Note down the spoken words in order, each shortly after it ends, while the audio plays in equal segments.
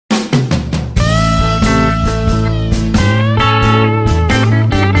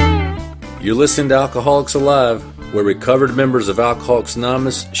You're listening to Alcoholics Alive, where recovered members of Alcoholics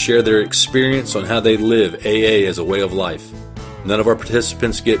Anonymous share their experience on how they live AA as a way of life. None of our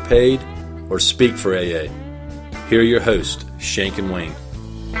participants get paid or speak for AA. Here are your hosts, Shank and Wayne.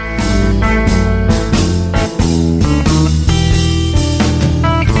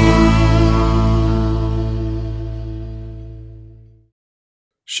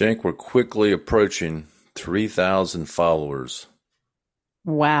 Shank, we're quickly approaching 3,000 followers.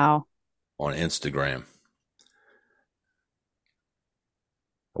 Wow. On Instagram.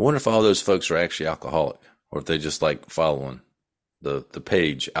 I wonder if all those folks are actually alcoholic, or if they just like following the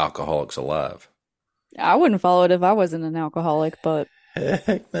page Alcoholics Alive. I wouldn't follow it if I wasn't an alcoholic, but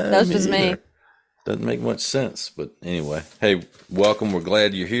Heck, no, that's just me. Doesn't make much sense, but anyway. Hey, welcome. We're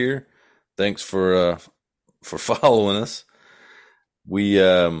glad you're here. Thanks for following us.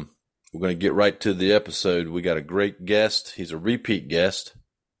 We're going to get right to the episode. We got a great guest. He's a repeat guest.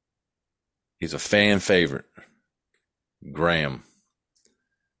 He's a fan favorite, Graham.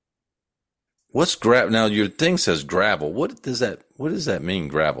 What's gravel? Now your thing says gravel. What does that mean,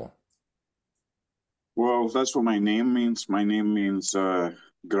 gravel? Well, that's what my name means. My name means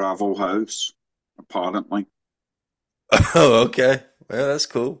gravel house, apparently. Oh, okay. Well, that's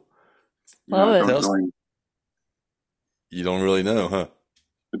cool. Love it. You don't really know, huh?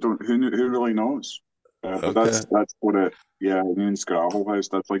 I don't. Who really knows? But Okay. that's what it. Yeah, it means gravel house.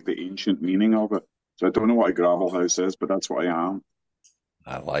 That's like the ancient meaning of it. So I don't know what a gravel house is, but that's what I am.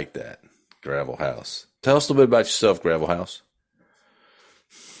 I like that. Gravel house. Tell us a little bit about yourself, Gravel House.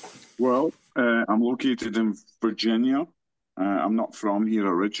 Well, I'm located in Virginia. I'm not from here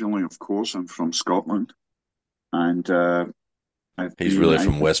originally, of course. I'm from Scotland, and he's really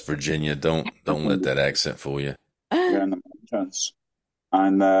from West Virginia. Don't let that accent fool you. Yeah, in the mountains.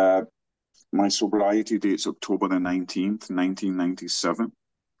 And my sobriety date's October the 19th, 1997.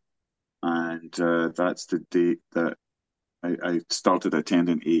 And that's the date that I started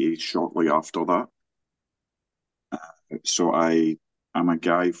attending AA shortly after that. So I'm a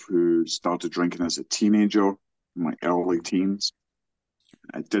guy who started drinking as a teenager, in my early teens.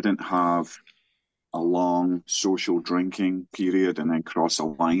 I didn't have a long social drinking period and then cross a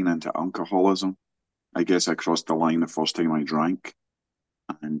line into alcoholism. I guess I crossed the line the first time I drank.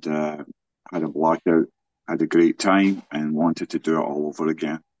 And had a blackout, had a great time, and wanted to do it all over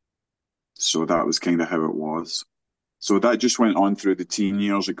again. So that was kind of how it was. So that just went on through the teen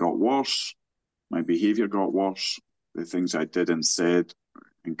years. It got worse. My behavior got worse. The things I did and said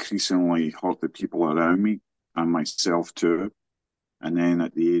increasingly hurt the people around me and myself too. And then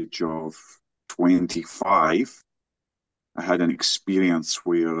at the age of 25, I had an experience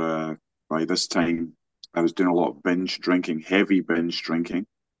where by this time I was doing a lot of binge drinking, heavy binge drinking,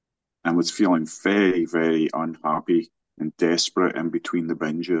 and was feeling very, very unhappy and desperate in between the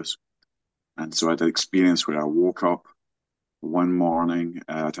binges. And so I had an experience where I woke up one morning,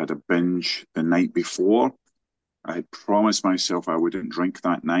 I'd had a binge the night before. I had promised myself I wouldn't drink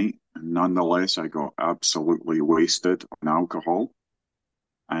that night, and nonetheless, I got absolutely wasted on alcohol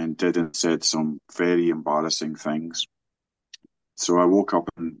and did and said some very embarrassing things. So I woke up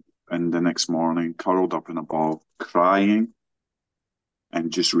and the next morning, curled up in a ball, crying, and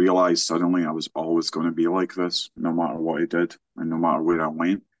just realized suddenly I was always going to be like this, no matter what I did and no matter where I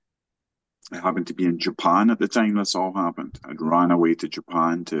went. I happened to be in Japan at the time this all happened. I'd ran away to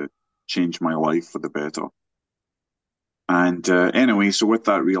Japan to change my life for the better. And anyway, so with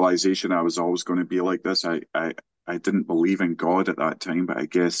that realization I was always going to be like this, I didn't believe in God at that time, but I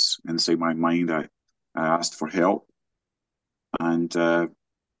guess inside my mind I asked for help. And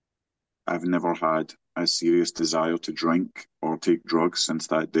I've never had a serious desire to drink or take drugs since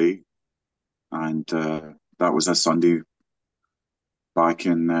that day. And that was a Sunday back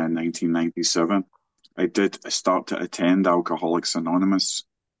in 1997. I did start to attend Alcoholics Anonymous,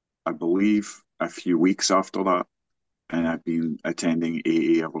 I believe, a few weeks after that. And I've been attending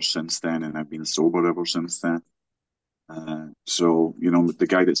AA ever since then, and I've been sober ever since then. So, the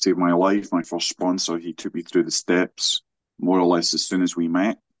guy that saved my life, my first sponsor, he took me through the steps more or less as soon as we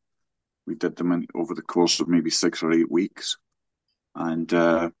met. We did them over the course of maybe 6 or 8 weeks. And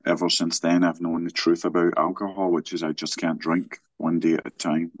ever since then, I've known the truth about alcohol, which is I just can't drink one day at a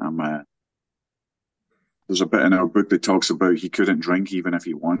time. There's a bit in our book that talks about he couldn't drink even if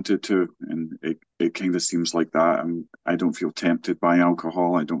he wanted to. And it kind of seems like that. I don't feel tempted by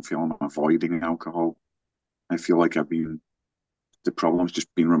alcohol. I don't feel I'm avoiding alcohol. I feel like the problem's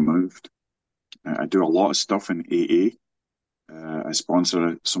just been removed. I do a lot of stuff in AA. I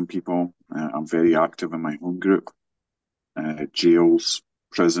sponsor some people. I'm very active in my home group. Jails,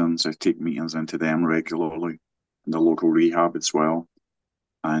 prisons, I take meetings into them regularly, and the local rehab as well.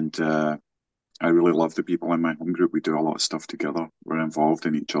 And I really love the people in my home group. We do a lot of stuff together. We're involved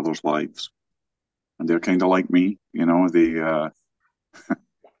in each other's lives, and they're kind of like me.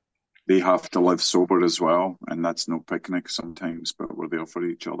 They have to live sober as well, and that's no picnic sometimes. But we're there for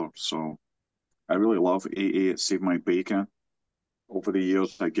each other. So I really love AA. It saved my bacon. Over the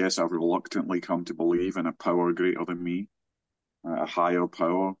years, I guess I've reluctantly come to believe in a power greater than me, a higher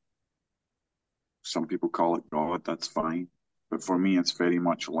power. Some people call it God. That's fine, but for me, it's very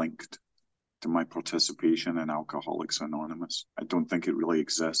much linked to my participation in Alcoholics Anonymous. I don't think it really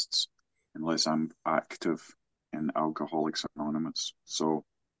exists unless I'm active in Alcoholics Anonymous. So,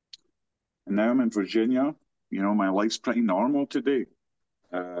 and now I'm in Virginia. My life's pretty normal today.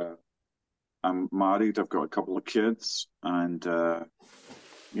 I'm married. I've got a couple of kids, and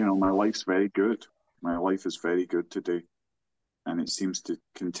my life's very good. My life is very good today, and it seems to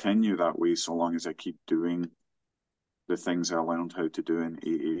continue that way so long as I keep doing the things I learned how to do in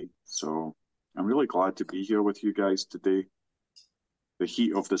AA. So I'm really glad to be here with you guys today. The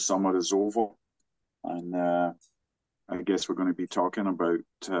heat of the summer is over, and I guess we're going to be talking about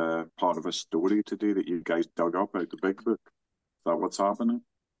part of a story today that you guys dug up out the big book. Is that what's happening?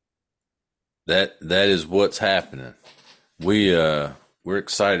 That is what's happening. We're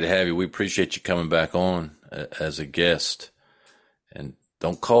excited to have you. We appreciate you coming back on as a guest. And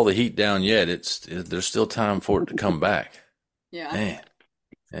don't call the heat down yet. There's still time for it to come back. Yeah. Man.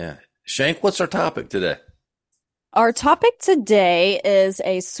 Yeah. Shank, what's our topic today? Our topic today is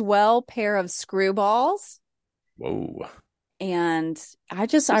a swell pair of screwballs. Whoa. And Is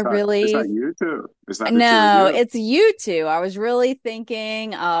that you two? Is that No, the two of you? it's you two. I was really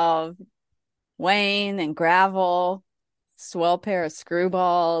thinking of Wayne and Gravel, swell pair of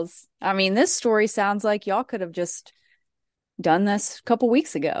screwballs. I mean, this story sounds like y'all could have just done this a couple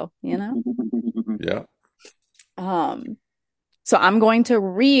weeks ago, Yeah. So I'm going to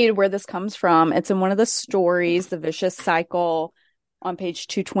read where this comes from. It's in one of the stories, The Vicious Cycle, on page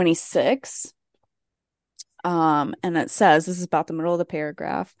 226. And it says, this is about the middle of the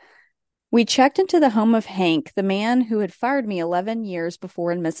paragraph. We checked into the home of Hank, the man who had fired me 11 years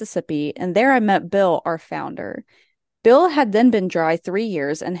before in Mississippi, and there I met Bill, our founder. Bill had then been dry 3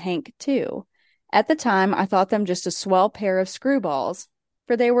 years, and Hank too. At the time, I thought them just a swell pair of screwballs,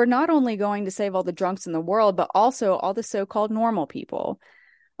 for they were not only going to save all the drunks in the world, but also all the so-called normal people.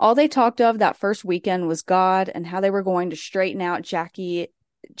 All they talked of that first weekend was God and how they were going to straighten out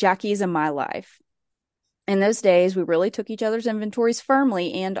Jackie's and my life. In those days, we really took each other's inventories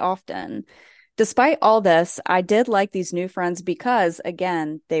firmly and often. Despite all this, I did like these new friends because,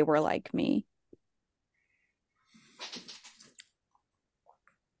 again, they were like me.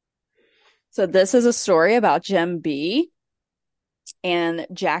 So this is a story about Jim B. And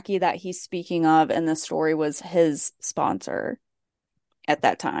Jackie that he's speaking of in the story was his sponsor at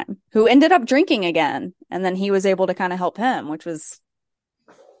that time, who ended up drinking again. And then he was able to kind of help him, which was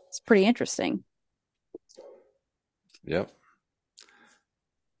it's pretty interesting. Yep.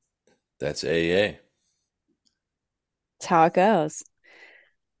 That's AA. That's how it goes.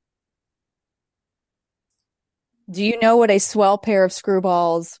 Do you know what a swell pair of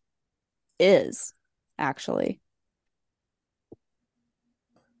screwballs is, actually?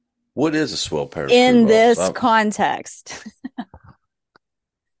 What is a swell pair of In screwballs? this context.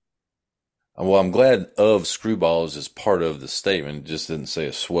 Well, I'm glad of screwballs is part of the statement. It just didn't say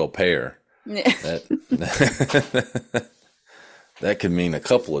a swell pair. That could mean a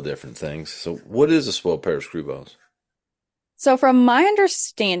couple of different things. So what is a swell pair of screwballs? So from my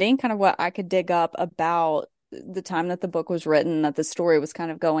understanding, kind of what I could dig up about the time that the book was written, that the story was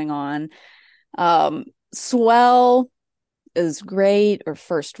kind of going on, swell is great or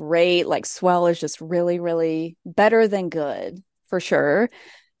first rate. Like swell is just really, really better than good, for sure.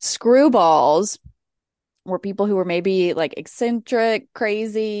 Screwballs were people who were maybe like eccentric,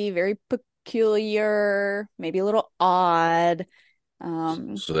 crazy, very peculiar, maybe a little odd.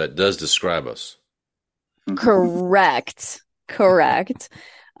 So that does describe us. Correct.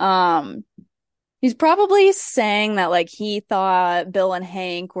 He's probably saying that like he thought Bill and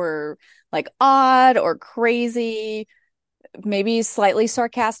Hank were like odd or crazy, maybe slightly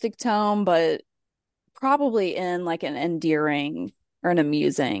sarcastic tone, but probably in like an endearing or an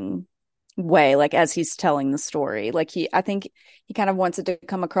amusing way, like as he's telling the story. Like I think he kind of wants it to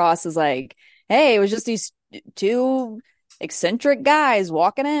come across as like, hey, it was just these two eccentric guys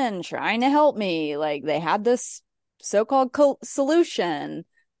walking in trying to help me. Like they had this so-called solution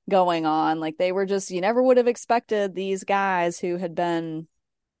going on. Like they were just, you never would have expected these guys who had been,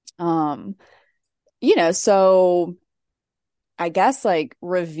 so I guess like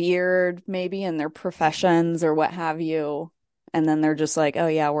revered maybe in their professions or what have you. And then they're just like, oh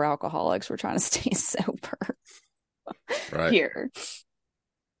yeah, we're alcoholics. We're trying to stay sober Right. here.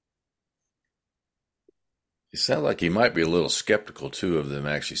 He sounds like he might be a little skeptical too of them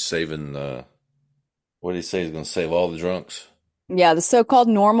actually saving. What did he say? He's going to save all the drunks. Yeah, the so-called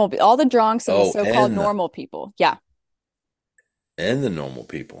normal, all the drunks and the Oh, so-called normal people. Yeah. and the normal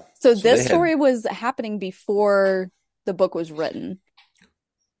people. So So they this had, story was happening before the book was written.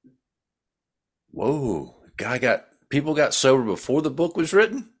 whoa, people got sober before the book was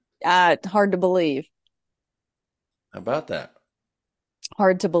written. Hard to believe. How about that?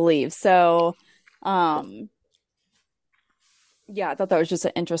 Hard to believe. So, yeah, I thought that was just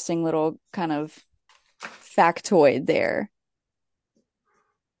an interesting little kind of factoid there.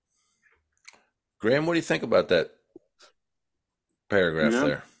 Graham, what do you think about that paragraph Yeah,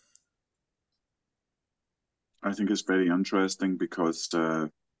 there? I think it's very interesting because,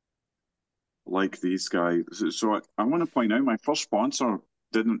 like these guys, so I want to point out my first sponsor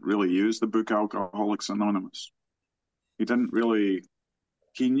didn't really use the book Alcoholics Anonymous. He didn't really,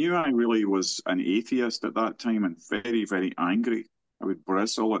 he knew I really was an atheist at that time and very, very angry. I would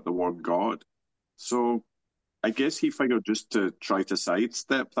bristle at the word God. So I guess he figured just to try to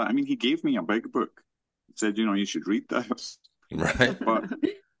sidestep that. I mean, he gave me a big book. He said, you should read this. Right.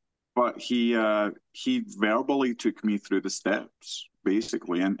 But he verbally took me through the steps,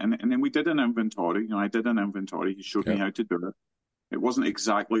 basically. And then we did an inventory. I did an inventory. He showed me how to do it. It wasn't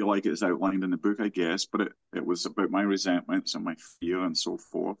exactly like it's outlined in the book, I guess, but it was about my resentments and my fear and so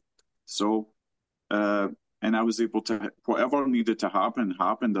forth. So, and I was able to, whatever needed to happen,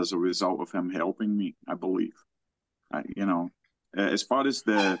 happened as a result of him helping me, I believe. As far as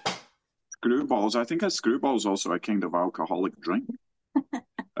the Screwballs, I think a Screwball is also a kind of alcoholic drink.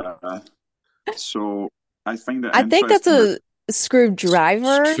 So I find it I think that's interesting a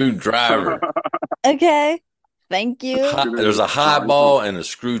screwdriver. Screwdriver. Okay. Thank you. There's a highball and a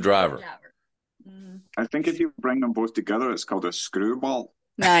screwdriver. I think if you bring them both together, it's called a screwball.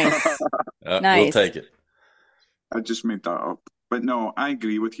 Nice. We'll Nice. take it. I just made that up. But no, I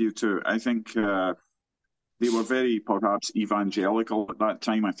agree with you too. I think they were very perhaps evangelical at that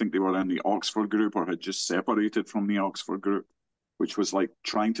time. I think they were in the Oxford group or had just separated from the Oxford group, which was like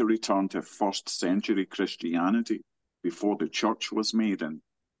trying to return to first century Christianity before the church was made. And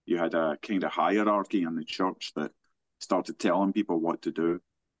you had a kind of hierarchy in the church that started telling people what to do.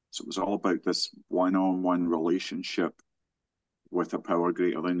 So it was all about this one-on-one relationship with a power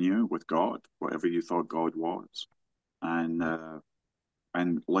greater than you, with God, whatever you thought God was. And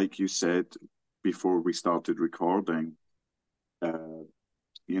like you said before we started recording, I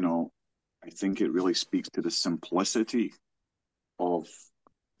think it really speaks to the simplicity of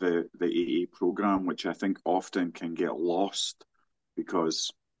the AA program, which I think often can get lost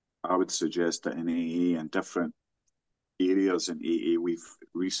because I would suggest that in AA and different areas in AA, we've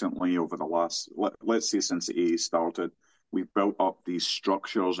recently over the last, let's say since AA started, we've built up these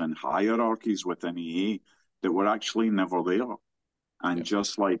structures and hierarchies within AA that were actually never there. And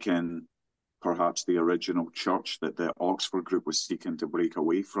just like in perhaps the original church that the Oxford group was seeking to break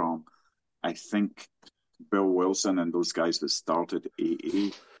away from, I think Bill Wilson and those guys that started AA,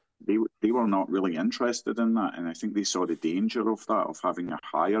 they were not really interested in that. And I think they saw the danger of that, of having a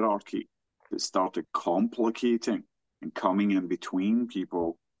hierarchy that started complicating and coming in between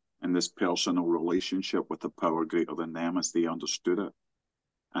people in this personal relationship with the power greater than them as they understood it.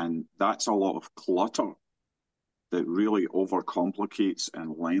 And that's a lot of clutter that really overcomplicates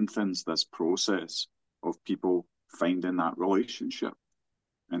and lengthens this process of people finding that relationship.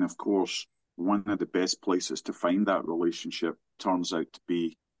 And of course, one of the best places to find that relationship turns out to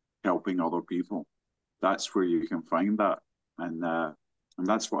be helping other people. That's where you can find that. And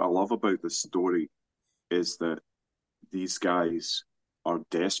that's what I love about this story is that these guys are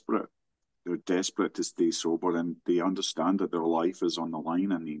desperate. They're desperate to stay sober and they understand that their life is on the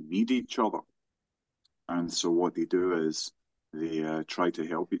line and they need each other. And so what they do is they try to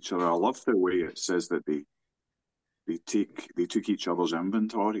help each other. I love the way it says that they took each other's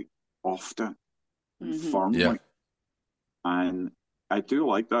inventory often and firmly. Yeah. And I do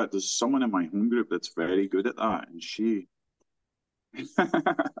like that. There's someone in my home group that's very good at that, and she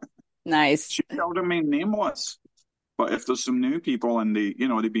Nice. she shall remain nameless. But if there's some new people and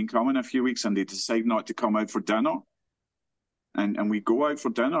they've been coming a few weeks and they decide not to come out for dinner, and we go out for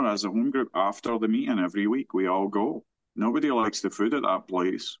dinner as a home group after the meeting every week. We all go. Nobody likes the food at that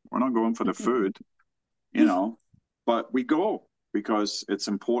place. We're not going for the food, but we go because it's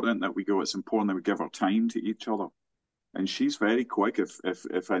important that we go. It's important that we give our time to each other. And she's very quick.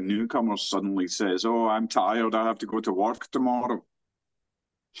 If a newcomer suddenly says, "Oh, I'm tired. I have to go to work tomorrow,"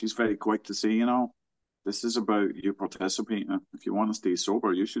 she's very quick to say, this is about you participating. If you want to stay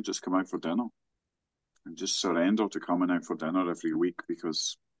sober, you should just come out for dinner and just surrender to coming out for dinner every week,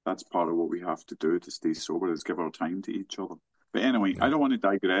 because that's part of what we have to do to stay sober, is give our time to each other. But anyway, I don't want to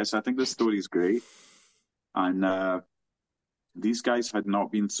digress. I think this story is great. And these guys had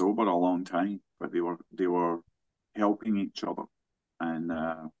not been sober a long time, but they were helping each other. And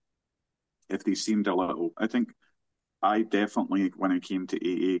if they seemed a little, I think I definitely, when I came to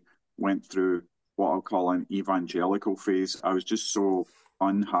AA, went through what I'll call an evangelical phase. I was just so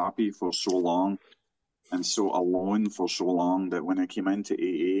unhappy for so long and so alone for so long that when I came into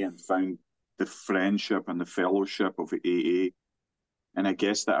AA and found the friendship and the fellowship of AA, and I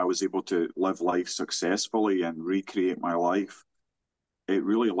guess that I was able to live life successfully and recreate my life, it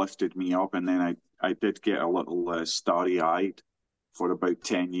really lifted me up. And then I did get a little starry-eyed for about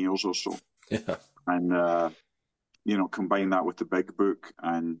 10 years or so. Yeah. And, combine that with the big book.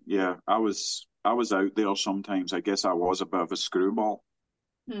 And yeah, I was out there sometimes. I guess I was a bit of a screwball.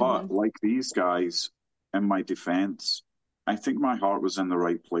 But like these guys, in my defense, I think my heart was in the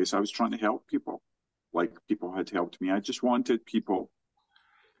right place. I was trying to help people like people had helped me. I just wanted people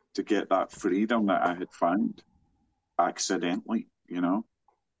to get that freedom that I had found accidentally,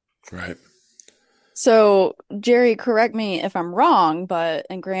 Right. So, Jerry, correct me if I'm wrong,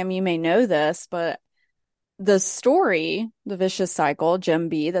 and Graham, you may know this, but the story, The Vicious Cycle, Jim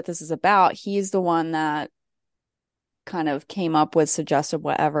B, that this is about, he's the one that kind of came up with, suggested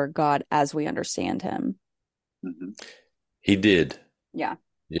whatever, God as we understand him. Mm-hmm. He did. Yeah.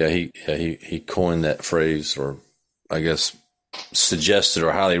 Yeah, he coined that phrase, or I guess suggested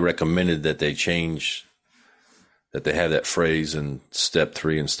or highly recommended that they change, that they have that phrase in step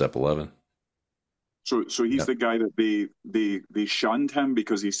 3 and step 11. So he's the guy that they shunned him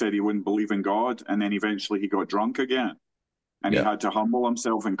because he said he wouldn't believe in God, and then eventually he got drunk again, and he had to humble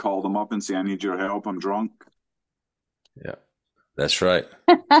himself and call them up and say, "I need your help. I'm drunk." Yeah, that's right.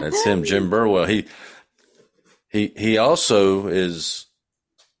 That's him, Jim Burwell. He also is.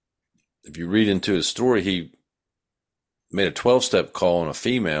 If you read into his story, he made a 12-step call on a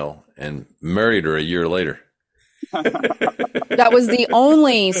female and married her a year later. That was the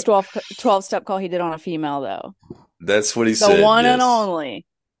only 12-step call he did on a female, though. That's what he said. The one and only.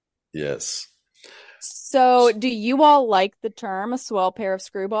 Yes. So, do you all like the term "a swell pair of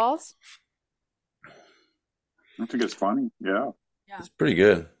screwballs"? I think it's funny. Yeah. It's pretty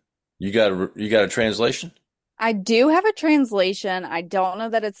good. You got a translation? I do have a translation. I don't know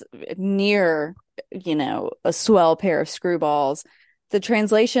that it's near, a swell pair of screwballs. The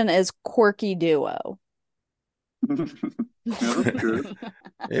translation is quirky duo. That's good.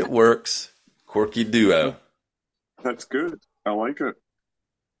 It works. Quirky duo. That's good. I like it.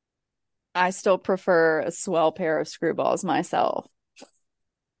 I still prefer a swell pair of screwballs myself.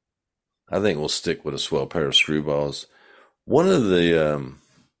 I think we'll stick with a swell pair of screwballs. One of the,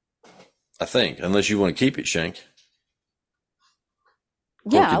 I think, unless you want to keep it, Shank.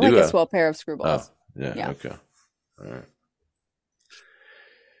 Yeah, I like a swell pair of screwballs. Oh, yeah, okay. All right.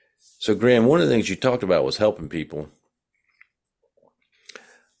 So, Graham, one of the things you talked about was helping people.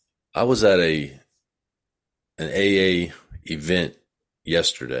 I was at an AA event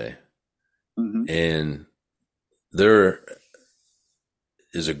yesterday, and there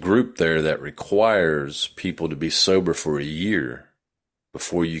is a group there that requires people to be sober for a year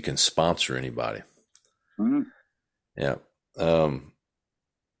before you can sponsor anybody. Yeah.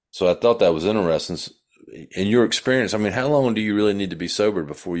 So I thought that was interesting. In your experience, I mean, how long do you really need to be sober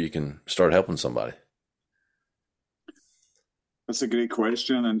before you can start helping somebody? That's a great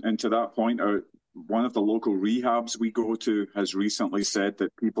question. And to that point, one of the local rehabs we go to has recently said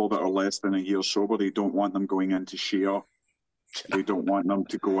that people that are less than a year sober, they don't want them going into share. They don't want them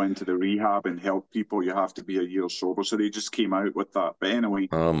to go into the rehab and help people. You have to be a year sober. So they just came out with that. But anyway.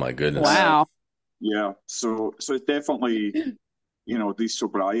 Oh, my goodness. Wow. Yeah. So it's definitely, these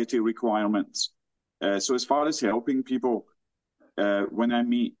sobriety requirements. So as far as helping people, when I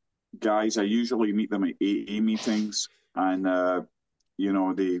meet guys, I usually meet them at AA meetings, and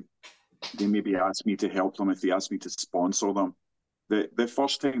they maybe ask me to help them if they ask me to sponsor them. The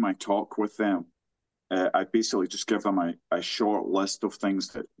first time I talk with them, I basically just give them a short list of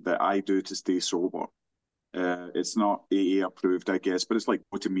things that I do to stay sober. It's not AA approved, I guess, but it's like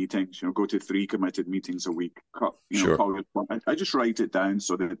go to meetings, go to 3 committed meetings a week. Sure. I just write it down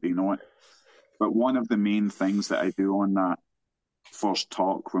so that they know it. But one of the main things that I do on that first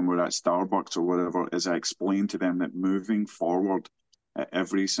talk when we're at Starbucks or whatever is I explain to them that moving forward at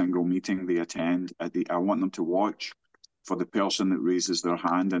every single meeting they attend, I want them to watch for the person that raises their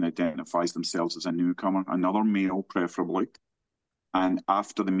hand and identifies themselves as a newcomer, another male preferably, And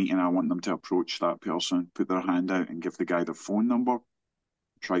after the meeting, I want them to approach that person, put their hand out and give the guy their phone number,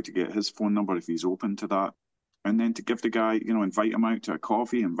 try to get his phone number if he's open to that. And then to give the guy, invite him out to a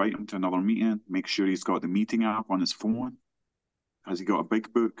coffee, invite him to another meeting, make sure he's got the meeting app on his phone. Has he got a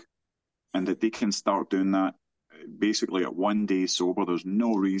big book? And that they can start doing that basically at 1 day sober. There's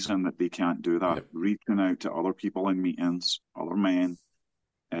no reason that they can't do that. Yep. Reaching out to other people in meetings, other men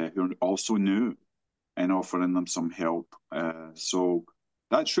who are also new, and offering them some help. So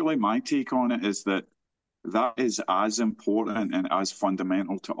that's really my take on it, is that is as important and as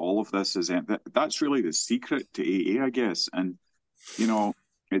fundamental to all of this as that's really the secret to AA, I guess. And,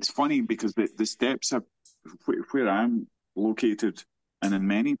 it's funny because the steps have, where I'm located and in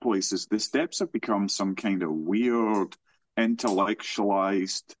many places, the steps have become some kind of weird,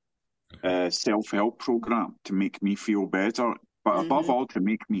 intellectualized self-help program to make me feel better, but above all, to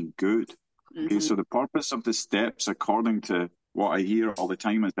make me good. Okay, so the purpose of the steps, according to what I hear all the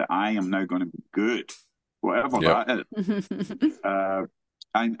time, is that I am now going to be good, whatever that is.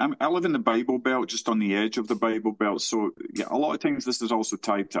 I live in the Bible Belt, just on the edge of the Bible Belt. So yeah, a lot of times this is also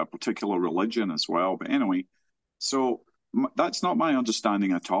tied to a particular religion as well. But anyway, so that's not my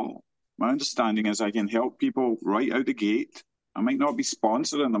understanding at all. My understanding is I can help people right out the gate. I might not be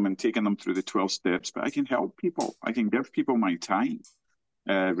sponsoring them and taking them through the 12 steps, but I can help people. I can give people my time.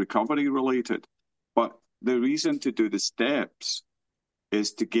 Recovery related. But the reason to do the steps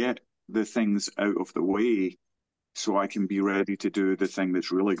is to get the things out of the way so I can be ready to do the thing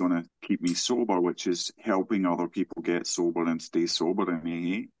that's really going to keep me sober, which is helping other people get sober and stay sober in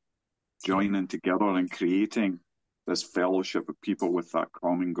AA, joining together and creating this fellowship of people with that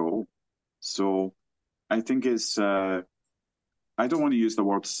common goal. So I think it's I don't want to use the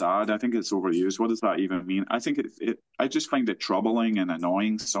word sad. I think it's overused. What does that even mean? I think I just find it troubling and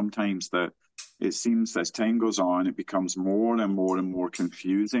annoying sometimes that it seems as time goes on, it becomes more and more and more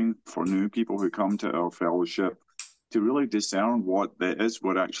confusing for new people who come to our fellowship to really discern what it is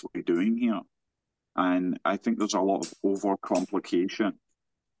we're actually doing here. And I think there's a lot of overcomplication.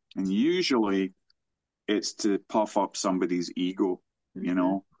 And usually it's to puff up somebody's ego,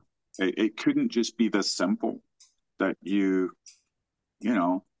 It couldn't just be this simple that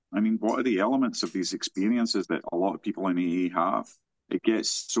what are the elements of these experiences that a lot of people in AA have? It gets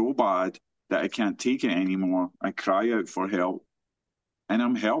so bad that I can't take it anymore. I cry out for help and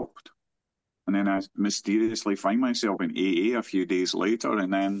I'm helped. And then I mysteriously find myself in AA a few days later,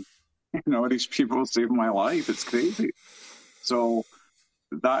 and then, these people saved my life. It's crazy. So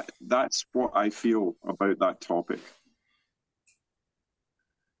that's what I feel about that topic.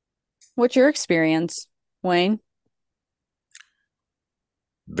 What's your experience, Wayne?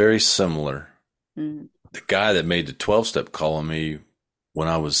 Very similar. The guy that made the 12-step call on me when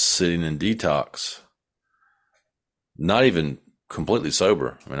I was sitting in detox, not even completely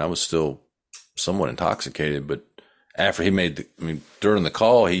sober. I mean, I was still somewhat intoxicated, but after he made during the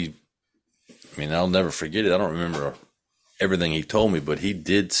call, I'll never forget it. I don't remember everything he told me, but he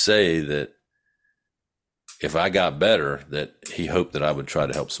did say that if I got better, that he hoped that I would try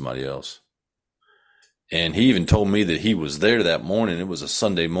to help somebody else. And he even told me that he was there that morning. It was a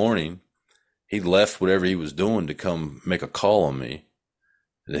Sunday morning. He left whatever he was doing to come make a call on me.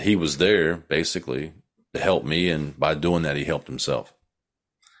 That he was there basically to help me. And by doing that, he helped himself.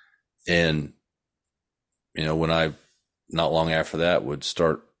 And, when I, not long after that, would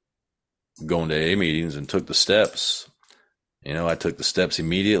start going to AA meetings and took the steps, I took the steps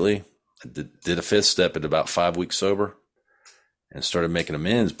immediately. I did a 5th step at about 5 weeks sober. And started making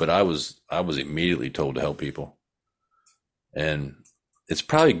amends, but I was immediately told to help people. And it's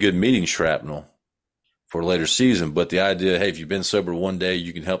probably good meeting shrapnel for a later season, but the idea, hey, if you've been sober 1 day,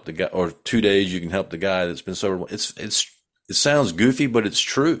 you can help the guy, or 2 days, you can help the guy that's been sober. It sounds goofy, but it's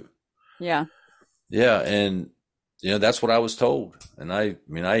true. Yeah. Yeah. And, that's what I was told. And I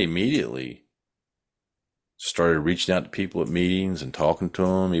immediately started reaching out to people at meetings and talking to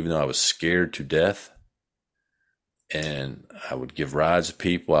them, even though I was scared to death. And I would give rides to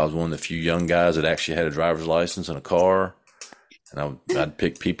people. I was one of the few young guys that actually had a driver's license and a car. And I'd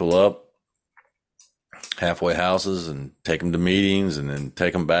pick people up halfway houses and take them to meetings and then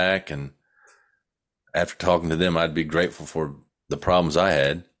take them back. And after talking to them, I'd be grateful for the problems I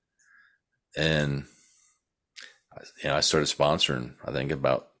had. And, I started sponsoring.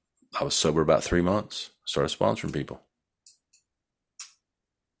 I was sober about 3 months. Started sponsoring people.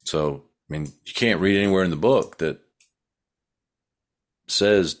 So, you can't read anywhere in the book that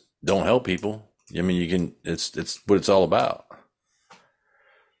says don't help people. You can, it's what it's all about.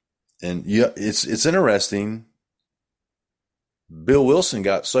 And it's interesting. Bill Wilson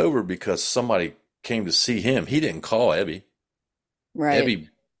got sober because somebody came to see him. He didn't call Ebby. Right. Debbie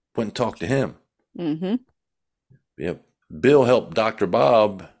went and talked to him. Mm-hmm. Yep. Bill helped Dr.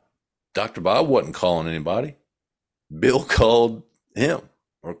 Bob. Dr. Bob wasn't calling anybody. Bill called him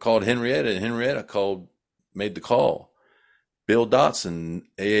or called Henrietta, and Henrietta made the call. Bill Dotson,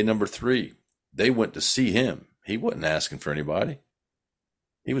 AA number 3, they went to see him. He wasn't asking for anybody.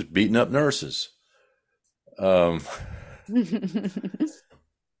 He was beating up nurses. And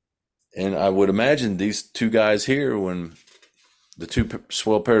I would imagine these two guys here, when the two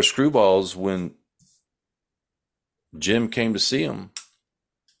swell pair of screwballs, when Jim came to see him,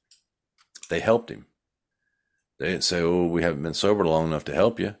 they helped him. They didn't say, "Oh, we haven't been sober long enough to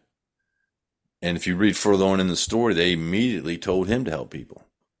help you." And if you read further on in the story, they immediately told him to help people.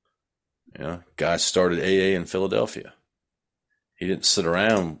 You know, guy started AA in Philadelphia. He didn't sit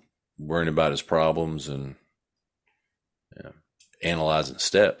around worrying about his problems and analyzing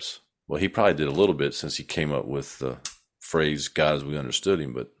steps. Well, he probably did a little bit since he came up with the phrase "God as we understood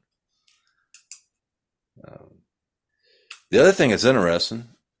him." But the other thing that's interesting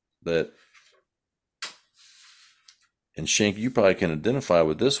that, and Shank, you probably can identify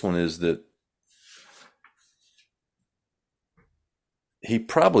with this one, is that he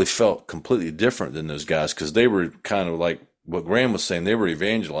probably felt completely different than those guys, because they were kind of like what Graham was saying. They were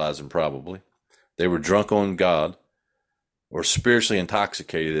evangelizing, probably. They were drunk on God or spiritually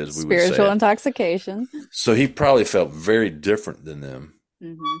intoxicated, as we would say. Spiritual intoxication. So he probably felt very different than them.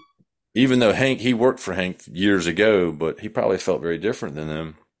 Mm-hmm. Even though he worked for Hank years ago, but he probably felt very different than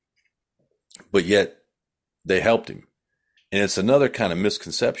them. But yet they helped him. And it's another kind of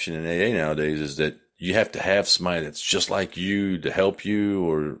misconception in AA nowadays, is that you have to have somebody that's just like you to help you,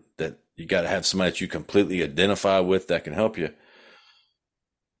 or that you got to have somebody that you completely identify with that can help you.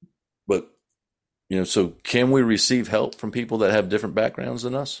 But, so can we receive help from people that have different backgrounds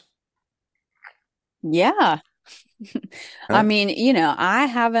than us? Yeah. Huh? I mean, I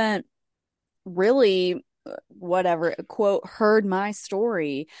haven't really, quote, heard my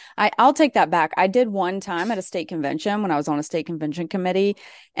story. I'll take that back. I did one time at a state convention when I was on a state convention committee,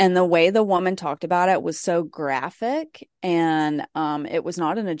 and the way the woman talked about it was so graphic, and it was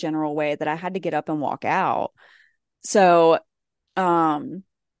not in a general way, that I had to get up and walk out. So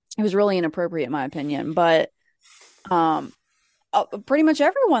it was really inappropriate in my opinion. But pretty much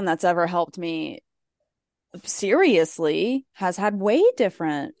everyone that's ever helped me seriously has had way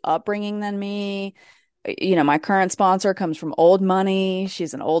different upbringing than me. My current sponsor comes from old money.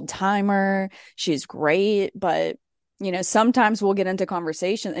 She's an old timer. She's great. But, sometimes we'll get into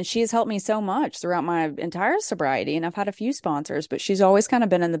conversation, and she's helped me so much throughout my entire sobriety. And I've had a few sponsors, but she's always kind of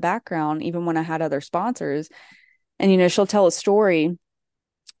been in the background, even when I had other sponsors. And, she'll tell a story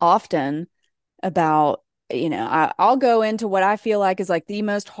often about, I'll go into what I feel like is like the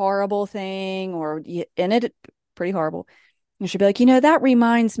most horrible thing, and it pretty horrible. And she'll be like, that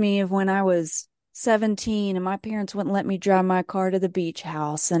reminds me of when I was 17 and my parents wouldn't let me drive my car to the beach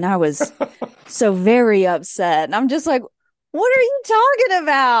house. And I was so very upset. And I'm just like, what are you talking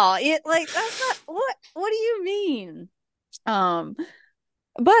about? That's not, what do you mean? But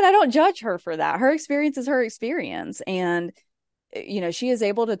I don't judge her for that. Her experience is her experience. And she is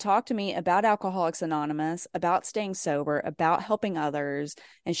able to talk to me about Alcoholics Anonymous, about staying sober, about helping others.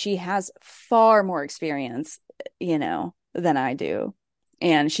 And she has far more experience, than I do.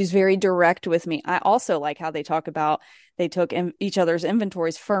 And she's very direct with me. I also like how they talk about, they took each other's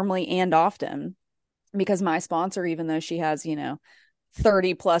inventories firmly and often, because my sponsor, even though she has,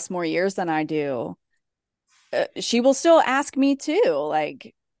 30 plus more years than I do, she will still ask me too,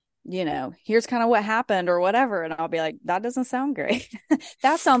 like, here's kind of what happened or whatever. And I'll be like, that doesn't sound great.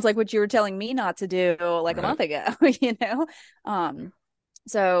 That sounds like what you were telling me not to do like a month ago,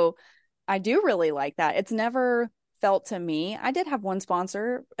 So I do really like that. It's never felt to me. I did have one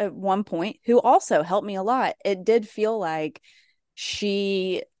sponsor at one point who also helped me a lot. It did feel like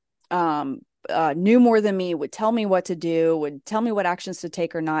she knew more than me, would tell me what to do, would tell me what actions to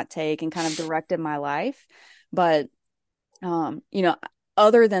take or not take, and kind of directed my life. But,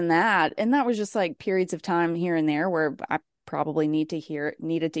 other than that, and that was just like periods of time here and there where I probably needed to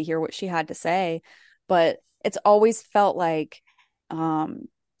hear what she had to say. But it's always felt like, I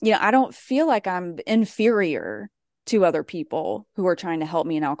don't feel like I'm inferior to other people who are trying to help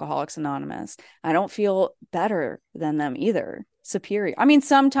me in Alcoholics Anonymous. I don't feel better than them either. Superior. I mean,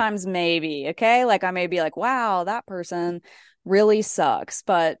 sometimes maybe, okay? Like I may be like, wow, that person really sucks,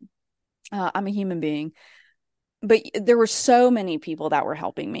 but I'm a human being. But there were so many people that were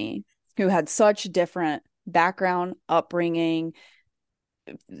helping me who had such different background, upbringing.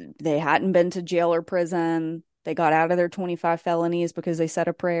 They hadn't been to jail or prison. They got out of their 25 felonies because they said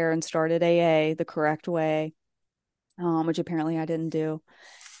a prayer and started AA the correct way. which apparently I didn't do.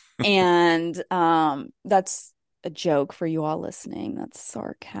 And that's a joke for you all listening. That's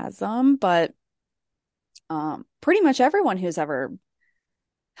sarcasm, but pretty much everyone who's ever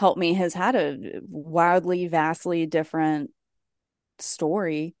helped me has had a wildly, vastly different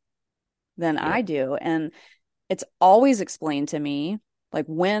story than Yep. I do. And it's always explained to me, like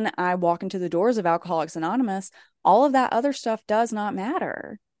when I walk into the doors of Alcoholics Anonymous, all of that other stuff does not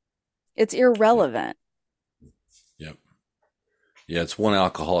matter. It's irrelevant. Yep. Yeah, it's one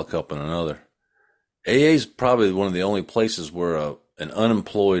alcoholic helping another. AA is probably one of the only places where an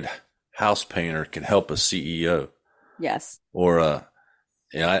unemployed house painter can help a CEO. Yes. Or I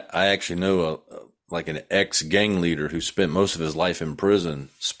actually know like an ex-gang leader who spent most of his life in prison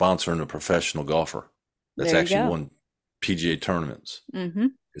sponsoring a professional golfer that's There you actually go. won PGA tournaments. Mm-hmm.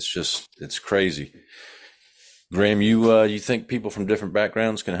 It's crazy. Graham, you think people from different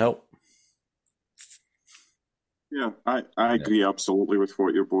backgrounds can help? Yeah, I agree absolutely with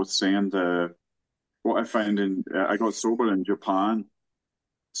what you're both saying. What I found I got sober in Japan,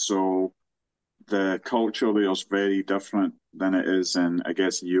 so the culture there is very different than it is in, I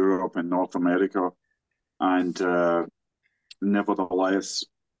guess, Europe and North America. And nevertheless,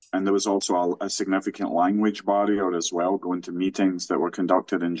 and there was also a significant language barrier as well, going to meetings that were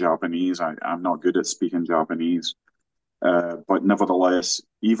conducted in Japanese. I'm not good at speaking Japanese, but nevertheless,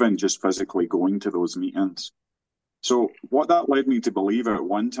 even just physically going to those meetings. So, what that led me to believe at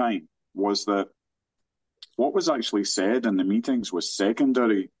one time was that what was actually said in the meetings was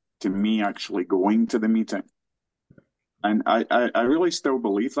secondary to me actually going to the meeting. And I really still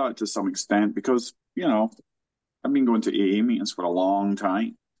believe that to some extent because, I've been going to AA meetings for a long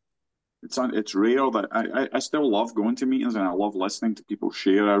time. It's rare that I still love going to meetings and I love listening to people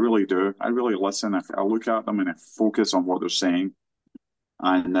share. I really do. I really listen. I look at them and I focus on what they're saying.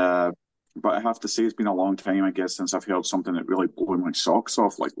 And but I have to say it's been a long time, I guess, since I've heard something that really blew my socks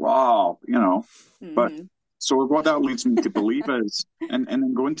off. Like, wow, But Mm-hmm. so what that leads me to believe is, and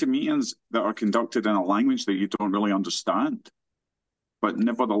then going to meetings that are conducted in a language that you don't really understand, but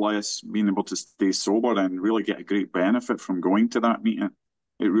nevertheless being able to stay sober and really get a great benefit from going to that meeting.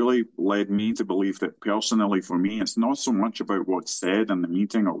 It really led me to believe that personally for me, it's not so much about what's said in the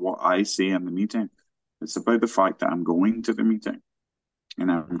meeting or what I say in the meeting. It's about the fact that I'm going to the meeting. And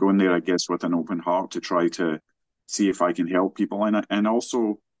I'm going there, I guess, with an open heart to try to see if I can help people in it. And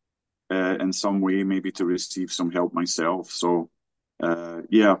also, in some way, maybe to receive some help myself. So,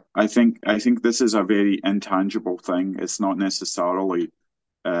 yeah, I think this is a very intangible thing. It's not necessarily,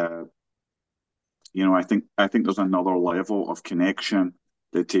 uh, I think there's another level of connection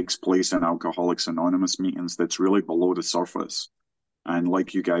that takes place in Alcoholics Anonymous meetings that's really below the surface. And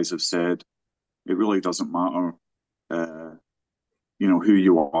like you guys have said, it really doesn't matter, uh, who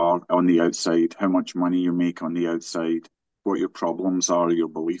you are on the outside, how much money you make on the outside, what your problems are, your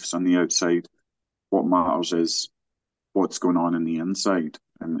beliefs on the outside. What matters is what's going on in the inside,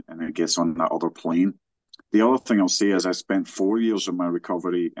 and I guess on that other plane. The other thing I'll say is I spent 4 years of my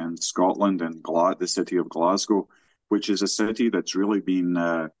recovery in Scotland, in the city of Glasgow, which is a city that's really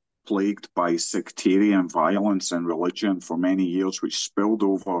been plagued by sectarian violence and religion for many years, which spilled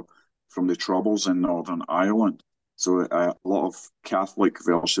over from the Troubles in Northern Ireland. So a lot of Catholic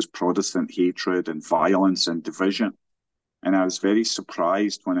versus Protestant hatred and violence and division. And I was very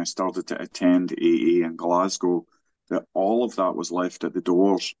surprised when I started to attend AA in Glasgow that all of that was left at the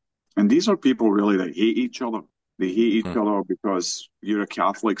doors. And these are people really that hate each other. They hate each other because you're a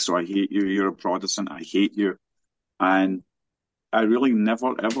Catholic, so I hate you. You're a Protestant, I hate you. And I really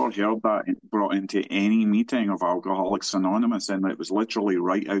never ever heard that brought into any meeting of Alcoholics Anonymous, and it was literally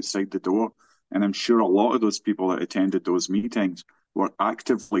right outside the door. And I'm sure a lot of those people that attended those meetings were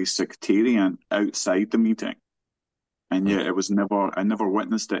actively sectarian outside the meeting. And yet I never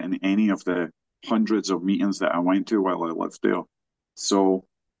witnessed it in any of the hundreds of meetings that I went to while I lived there. So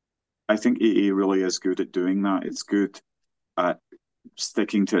I think AA really is good at doing that. It's good at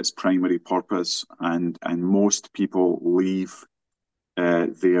sticking to its primary purpose, and most people leave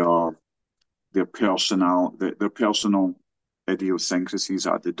their personal idiosyncrasies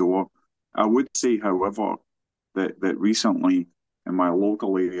at the door. I would say, however, that recently in my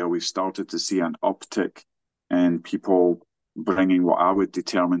local area we started to see an uptick in people bringing what I would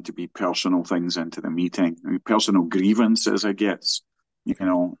determine to be personal things into the meeting. I mean, personal grievances, I guess.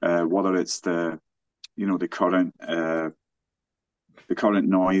 Whether it's the current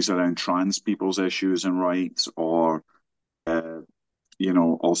noise around trans people's issues and rights, or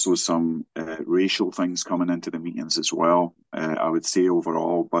also some racial things coming into the meetings as well. I would say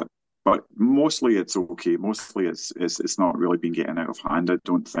overall, but mostly it's okay. Mostly it's not really been getting out of hand, I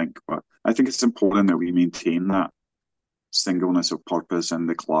don't think. But I think it's important that we maintain that. singleness of purpose and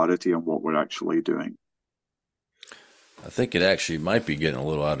the clarity on what we're actually doing. I think it actually might be getting a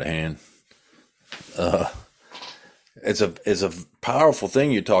little out of hand. It's a powerful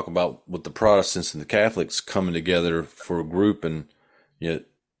thing you talk about with the Protestants and the Catholics coming together for a group and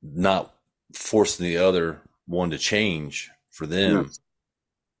not forcing the other one to change for them. Yes.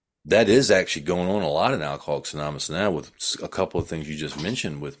 That is actually going on a lot in Alcoholics Anonymous now with a couple of things you just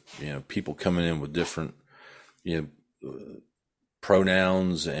mentioned with, people coming in with different,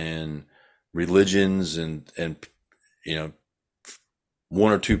 pronouns and religions and,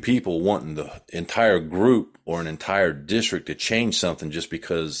 one or two people wanting the entire group or an entire district to change something just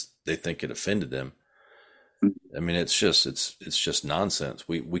because they think it offended them. I mean, it's just nonsense.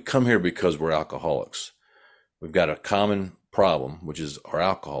 We come here because we're alcoholics. We've got a common problem, which is our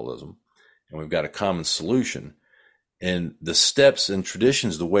alcoholism, and we've got a common solution. And the steps and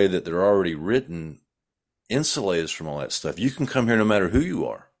traditions, the way that they're already written, insulate us from all that stuff. You can come here no matter who you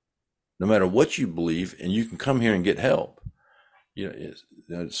are, no matter what you believe, and you can come here and get help.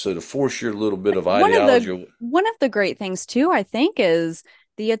 So to force your little bit of ideology. One of the great things too, I think, is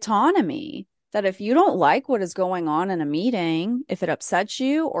the autonomy. That if you don't like what is going on in a meeting, if it upsets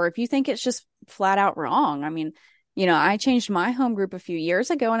you, or if you think it's just flat out wrong. I mean, I changed my home group a few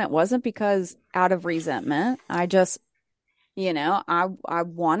years ago, and it wasn't because out of resentment. I just, I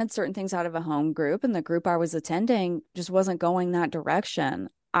wanted certain things out of a home group, and the group I was attending just wasn't going that direction.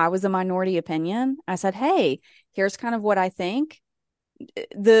 I was a minority opinion. I said, hey, here's kind of what I think.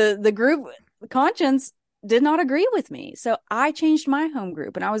 The group conscience did not agree with me. So I changed my home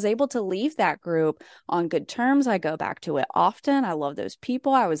group, and I was able to leave that group on good terms. I go back to it often. I love those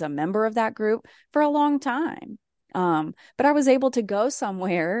people. I was a member of that group for a long time. But I was able to go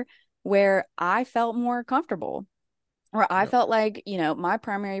somewhere where I felt more comfortable, where I felt like, my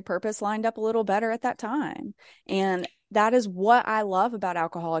primary purpose lined up a little better at that time. And that is what I love about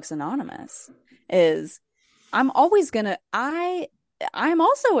Alcoholics Anonymous is I'm also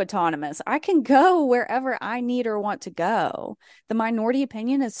autonomous. I can go wherever I need or want to go. The minority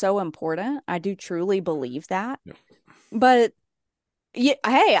opinion is so important. I do truly believe that. Yep. But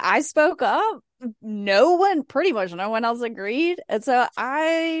hey, I spoke up. Pretty much no one else agreed. And so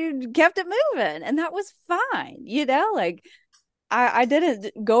I kept it moving, and that was fine. I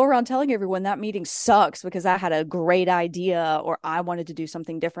didn't go around telling everyone that meeting sucks because I had a great idea or I wanted to do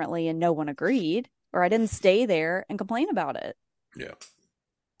something differently and no one agreed, or I didn't stay there and complain about it. Yeah.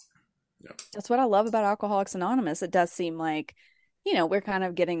 That's what I love about Alcoholics Anonymous. It does seem like, we're kind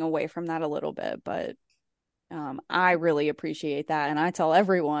of getting away from that a little bit, but I really appreciate that. And I tell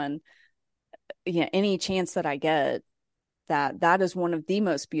everyone, any chance that I get, that is one of the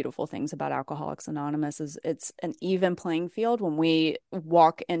most beautiful things about Alcoholics Anonymous is it's an even playing field when we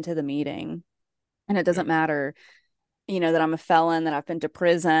walk into the meeting. And it doesn't matter, that I'm a felon, that I've been to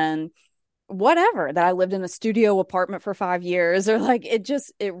prison, whatever, that I lived in a studio apartment for 5 years, or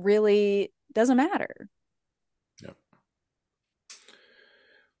it really doesn't matter. Yeah.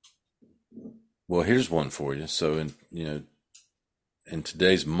 Well, here's one for you. So in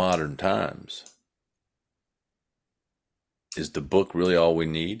today's modern times, is the book really all we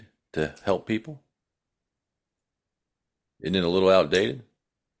need to help people? Isn't it a little outdated?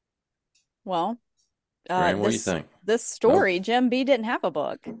 Well, Graham, what do you think? This story, Jim B didn't have a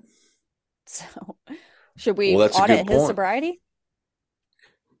book. So should we audit his sobriety?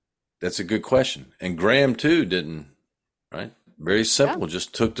 That's a good question. And Graham too didn't, right? Very simple. Yeah.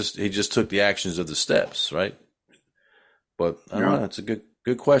 He just took the actions of the steps, right? But I don't know. That's a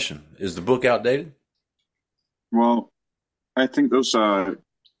good question. Is the book outdated? Well, I think there's I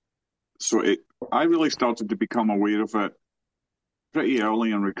really started to become aware of it pretty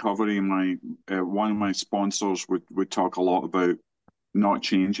early in recovery. One of my sponsors would talk a lot about not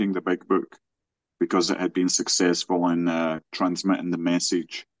changing the big book because it had been successful in transmitting the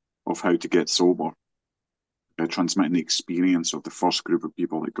message of how to get sober, transmitting the experience of the first group of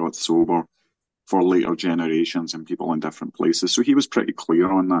people that got sober for later generations and people in different places. So he was pretty clear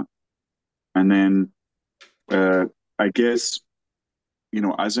on that. And then I guess,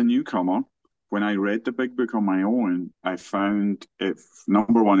 as a newcomer, when I read the big book on my own, I found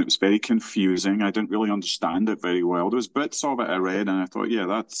number one, it was very confusing. I didn't really understand it very well. There was bits of it I read and I thought,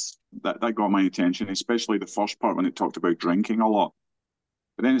 yeah, that got my attention, especially the first part when it talked about drinking a lot.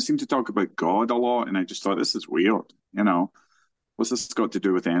 But then it seemed to talk about God a lot, and I just thought, this is weird, what's this got to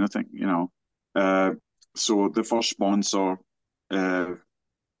do with anything, So the first sponsor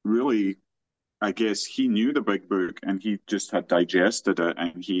really, I guess he knew the big book and he just had digested it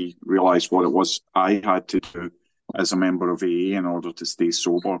and he realized what it was I had to do as a member of AA in order to stay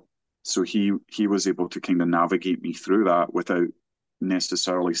sober. So he was able to kind of navigate me through that without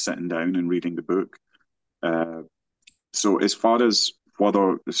necessarily sitting down and reading the book. Uh, so as far as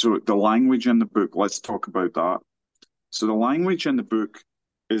so the language in the book, let's talk about that. So the language in the book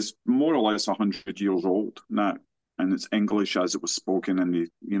is more or less 100 years old now, and it's English as it was spoken in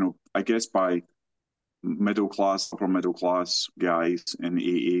the, I guess by middle class, upper middle class guys in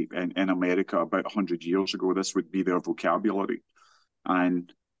AA in America about 100 years ago. This would be their vocabulary.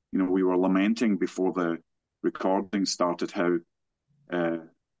 And, we were lamenting before the recording started how uh,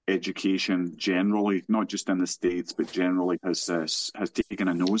 education generally, not just in the States, but generally has taken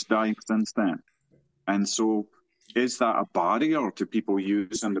a nosedive since then. And so is that a barrier to people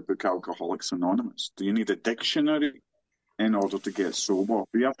using the book Alcoholics Anonymous? Do you need a dictionary in order to get sober?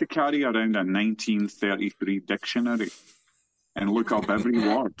 Do you have to carry around a 1933 dictionary and look up every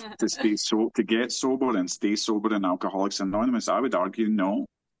word to get sober and stay sober in Alcoholics Anonymous? I would argue no.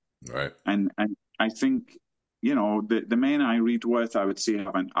 Right. And I think, the men I read with, I would say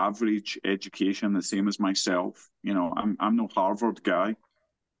have an average education, the same as myself. I'm no Harvard guy.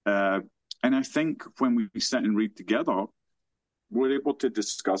 And I think when we sit and read together, we're able to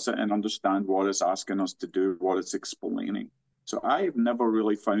discuss it and understand what it's asking us to do, what it's explaining. So I've never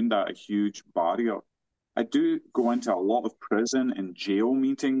really found that a huge barrier. I do go into a lot of prison and jail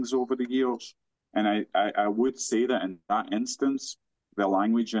meetings over the years, and I would say that in that instance, the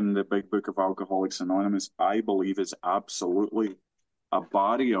language in the Big Book of Alcoholics Anonymous, I believe, is absolutely a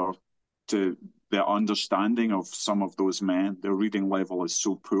barrier to the understanding of some of those men. Their reading level is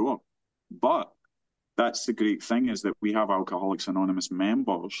so poor. But that's the great thing, is that we have Alcoholics Anonymous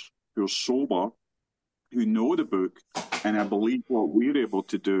members who are sober, who know the book, and I believe what we're able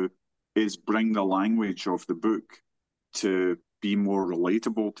to do is bring the language of the book to be more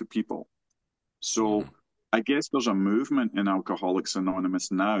relatable to people. So I guess there's a movement in Alcoholics Anonymous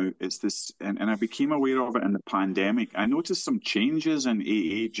now. It's this, and I became aware of it in the pandemic. I noticed some changes in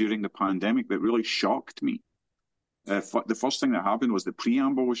AA during the pandemic that really shocked me. The first thing that happened was the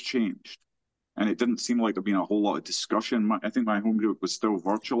preamble was changed, and it didn't seem like there'd been a whole lot of discussion. I think my home group was still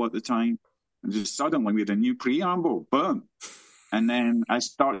virtual at the time, and just suddenly we had a new preamble, boom. And then I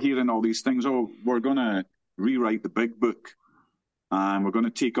start hearing all these things. Oh, we're going to rewrite the big book, and we're going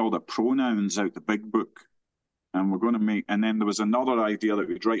to take all the pronouns out the big book, and we're going to make. And then there was another idea that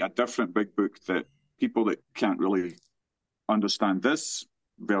we'd write a different big book that people that can't really understand this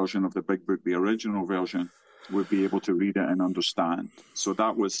version of the big book, the original version, would be able to read it and understand. So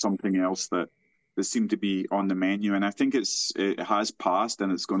that was something else that seemed to be on the menu, and I think it has passed,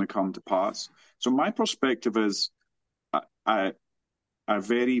 and it's going to come to pass. So my perspective is a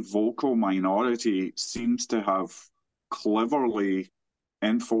very vocal minority seems to have cleverly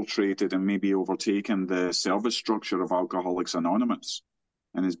infiltrated and maybe overtaken the service structure of Alcoholics Anonymous,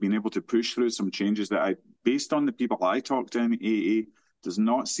 and has been able to push through some changes that, based on the people I talked to in AA, does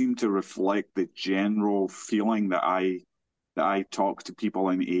not seem to reflect the general feeling that I talk to people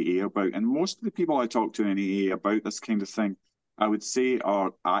in AA about. And most of the people I talk to in AA about this kind of thing, I would say,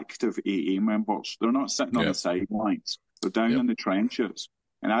 are active AA members. They're not sitting on the sidelines. They're down in the trenches.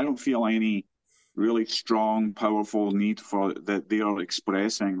 And I don't feel any really strong, powerful need for that they are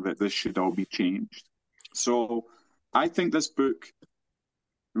expressing that this should all be changed. So I think this book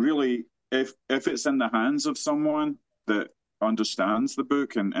really, if it's in the hands of someone that understands the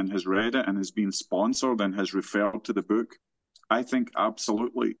book and has read it and has been sponsored and has referred to the book, I think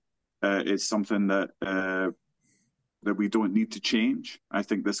absolutely it's something that we don't need to change. I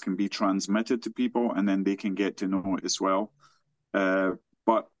think this can be transmitted to people, and then they can get to know it as well.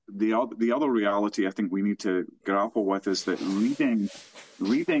 But the other reality I think we need to grapple with is that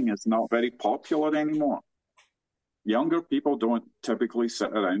reading is not very popular anymore. Younger people don't typically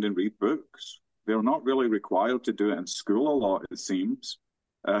sit around and read books. They're not really required to do it in school a lot, it seems.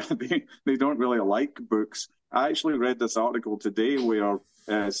 They don't really like books. I actually read this article today where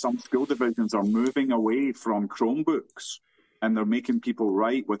some school divisions are moving away from Chromebooks, and they're making people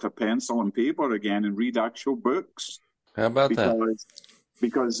write with a pencil and paper again and read actual books. How about that?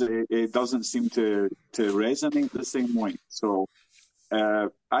 Because it doesn't seem to resonate the same way. So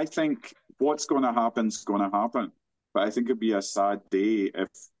I think what's going to happen is going to happen. But I think it'd be a sad day if,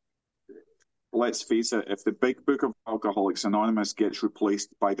 let's face it, if the Big Book of Alcoholics Anonymous gets replaced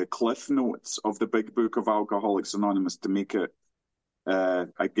by the Cliff Notes of the Big Book of Alcoholics Anonymous to make it,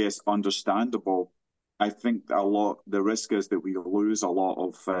 I guess, understandable. I think the risk is that we lose a lot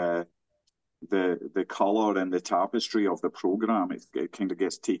of the colour and the tapestry of the program. It kind of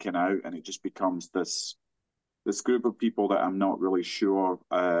gets taken out, and it just becomes this group of people that I'm not really sure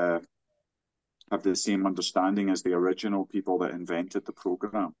have the same understanding as the original people that invented the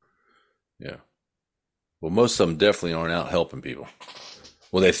program. Yeah. Well, most of them definitely aren't out helping people.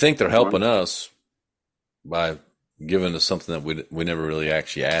 Well, they think they're helping us by giving us something that we never really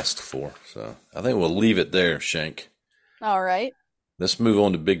actually asked for. So I think we'll leave it there, Shank. All right. Let's move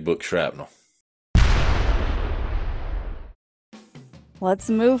on to Big Book Shrapnel. Let's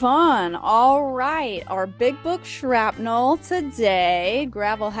move on. All right. Our Big Book Shrapnel today,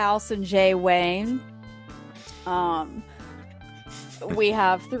 Gravel House and Jay Wayne. We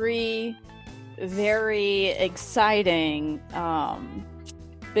have 3 very exciting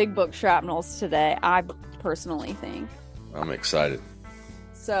Big Book Shrapnels today, I personally think. I'm excited.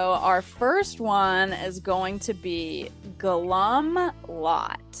 So our first one is going to be Glum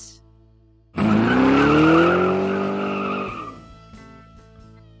Lot.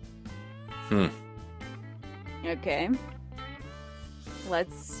 Okay.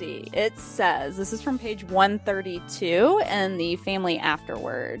 Let's see. It says, this is from page 132 in the Family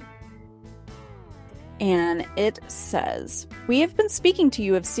Afterword. And it says, we have been speaking to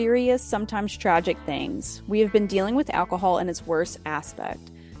you of serious, sometimes tragic things. We have been dealing with alcohol in its worst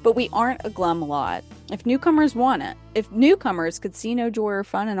aspect. But we aren't a glum lot. If newcomers want it, if newcomers could see no joy or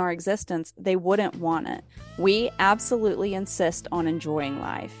fun in our existence, they wouldn't want it. We absolutely insist on enjoying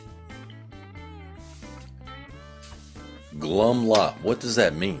life. Glum lot. What does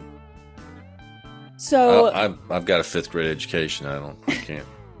that mean? So I've got a 5th grade education. I can't.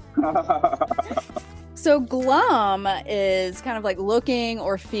 So glum is kind of like looking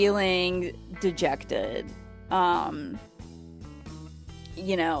or feeling dejected.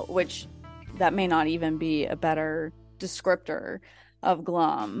 Which that may not even be a better descriptor of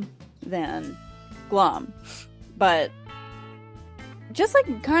glum than glum. But just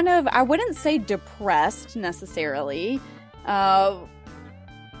like kind of, I wouldn't say depressed necessarily.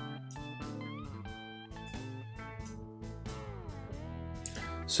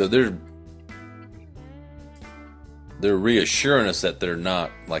 So they're reassuring us that they're not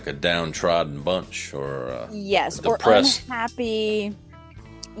like a downtrodden bunch or yes, depressed. Or unhappy.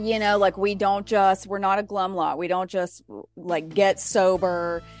 Like we're not a glum lot. We don't just like get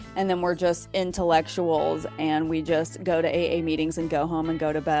sober and then we're just intellectuals and we just go to AA meetings and go home and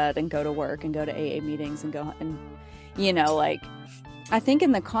go to bed and go to work and go to AA meetings and go and I think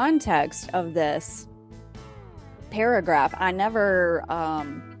in the context of this paragraph, I never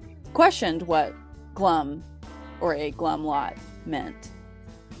questioned what glum or a glum lot meant.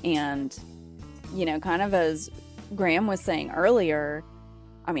 And, kind of as Graham was saying earlier,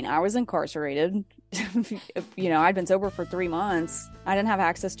 I mean, I was incarcerated. I'd been sober for 3 months. I didn't have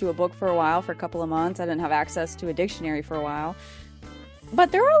access to a book for a while, for a couple of months. I didn't have access to a dictionary for a while.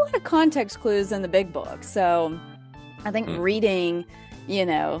 But there are a lot of context clues in the big book. So I think reading,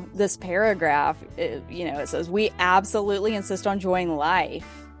 this paragraph, it says, we absolutely insist on enjoying life.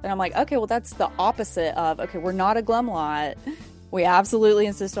 And I'm like, okay, well, that's the opposite of, okay, we're not a glum lot. We absolutely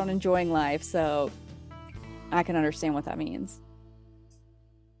insist on enjoying life. So I can understand what that means.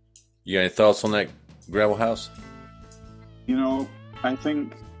 You got any thoughts on that, Gravel House? I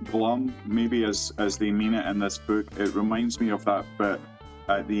think glum, maybe as they mean it in this book, it reminds me of that bit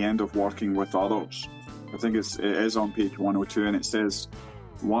at the end of Working with Others. I think it is on page 102, and it says,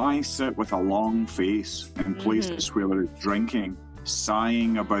 why sit with a long face in places where there is drinking,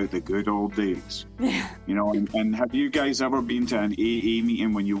 sighing about the good old days? And have you guys ever been to an AA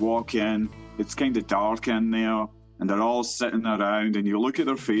meeting? When you walk in, it's kind of dark in there, and they're all sitting around, and you look at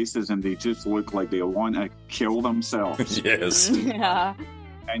their faces, and they just look like they want to kill themselves. Yes. Yeah.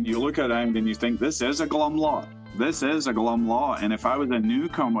 And you look around, and you think, this is a glum lot. This is a glum lot. And if I was a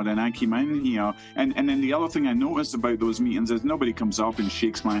newcomer and I came in here, and then the other thing I noticed about those meetings is nobody comes up and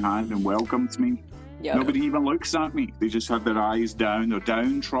shakes my hand and welcomes me. Yep. Nobody even looks at me. They just have their eyes down. They're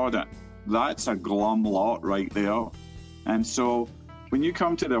downtrodden. That's a glum lot right there. And so when you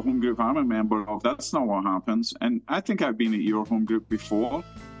come to the home group I'm a member of, that's not what happens. And I think I've been at your home group before,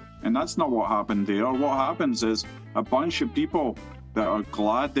 and that's not what happened there. What happens is a bunch of people that are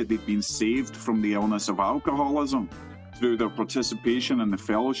glad that they've been saved from the illness of alcoholism through their participation in the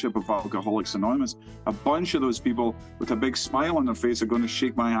fellowship of Alcoholics Anonymous. A bunch of those people with a big smile on their face are going to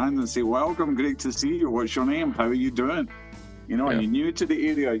shake my hand and say, welcome, great to see you. What's your name? How are you doing? Are you new to the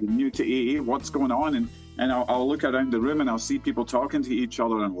area? Are you new to AA? What's going on? And I'll look around the room and I'll see people talking to each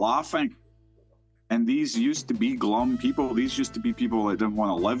other and laughing. And these used to be glum people. These used to be people that didn't want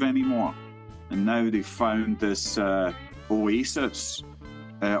to live anymore. And now they've found this oasis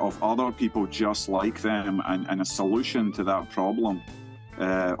of other people just like them and a solution to that problem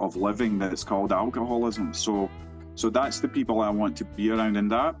of living that's called alcoholism. So that's the people I want to be around. And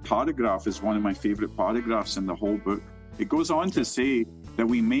that paragraph is one of my favorite paragraphs in the whole book. It goes on to say that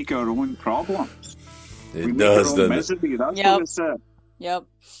we make our own problems. It we does, make our own doesn't it? misery. That's Yep. what it said. Yep.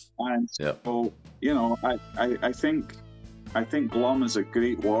 And so, you know, I think glum is a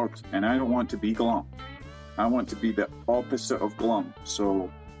great word, and I don't want to be glum. I want to be the opposite of glum. So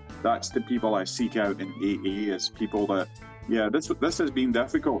that's the people I seek out in AA, as people that, yeah, this has been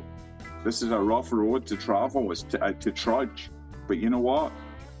difficult. This is a rough road to travel, to trudge. But you know what?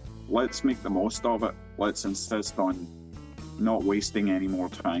 Let's make the most of it. Let's insist on not wasting any more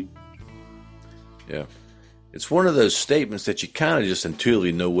time. Yeah. It's one of those statements that you kind of just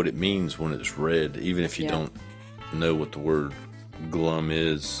intuitively know what it means when it's read, even if you don't know what the word glum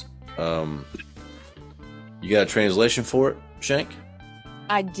is. You got a translation for it, Shank?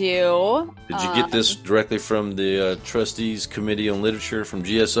 I do. Did you get this directly from the Trustees Committee on Literature from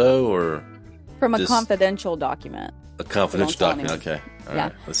GSO, or from a confidential document? A confidential document. Okay. All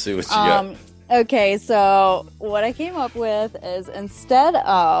right. Let's see what you got. Okay, so what I came up with is, instead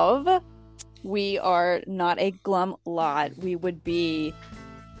of "we are not a glum lot," we would be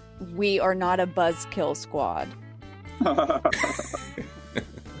 "we are not a buzzkill squad."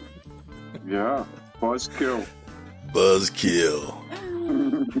 Yeah, buzzkill. Buzzkill.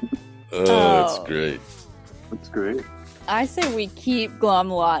 That's great. That's great. I say we keep glum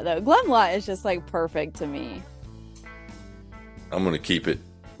lot, though. Glum lot is just like perfect to me. I'm going to keep it.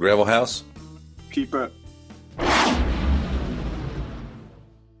 Gravel House? Keep it. All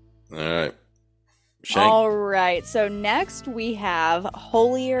right. Shank. All right. So next we have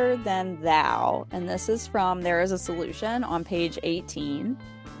Holier Than Thou. And this is from There Is a Solution on page 18.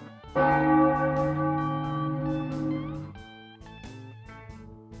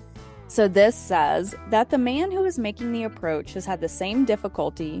 So this says that the man who is making the approach has had the same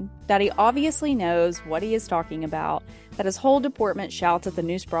difficulty, that he obviously knows what he is talking about, that his whole deportment shouts at the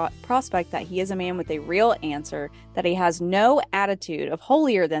news prospect that he is a man with a real answer, that he has no attitude of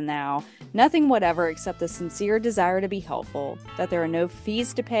holier than thou, nothing whatever except the sincere desire to be helpful, that there are no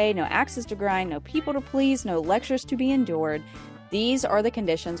fees to pay, no axes to grind, no people to please, no lectures to be endured. These are the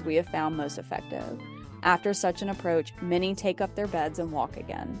conditions we have found most effective. After such an approach, many take up their beds and walk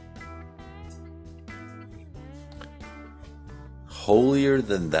again. Holier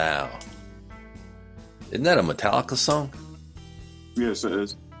Than Thou. Isn't that a Metallica song? Yes, it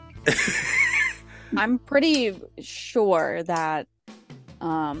is. I'm pretty sure that,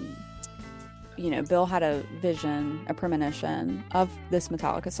 Bill had a vision, a premonition of this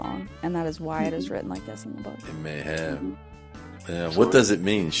Metallica song, and that is why it is written like this in the book. It may have. Yeah. What does it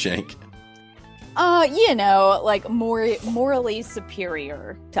mean, Shank? Like morally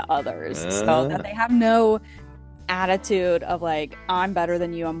superior to others, so that they have no attitude of like, I'm better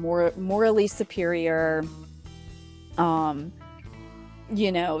than you, I'm more morally superior, that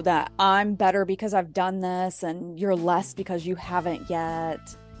I'm better because I've done this and you're less because you haven't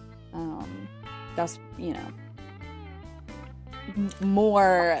yet. That's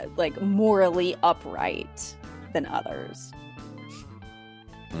more like morally upright than others.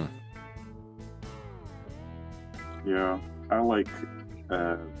 Yeah, I like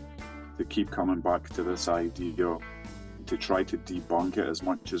to keep coming back to this idea, to try to debunk it as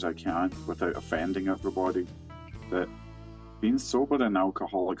much as I can without offending everybody, that being sober in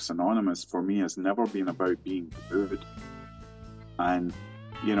Alcoholics Anonymous for me has never been about being good. And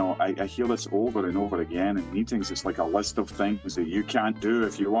I hear this over and over again in meetings. It's like a list of things that you can't do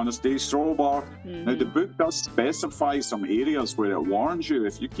if you want to stay sober. Now, the book does specify some areas where it warns you,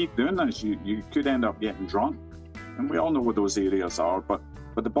 if you keep doing this, you could end up getting drunk. And we all know what those areas are. But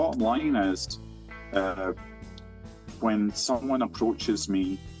the bottom line is, when someone approaches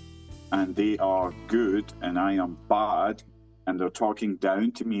me and they are good and I am bad, and they're talking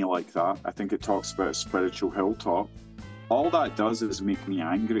down to me like that, I think it talks about a spiritual hilltop. All that does is make me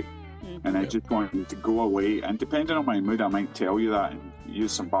angry. And I just want them to go away. And depending on my mood, I might tell you that and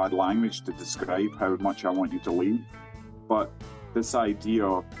use some bad language to describe how much I want you to leave. But this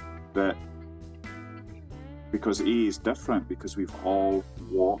idea that, because A is different, because we've all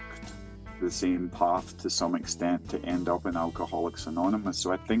walked the same path to some extent to end up in Alcoholics Anonymous.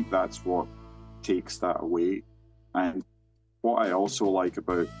 So I think that's what takes that away. And what I also like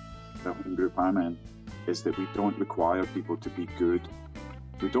about the home group I'm in is that we don't require people to be good.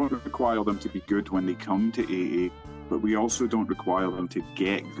 We don't require them to be good when they come to AA, but we also don't require them to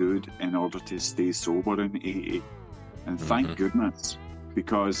get good in order to stay sober in AA. And thank goodness,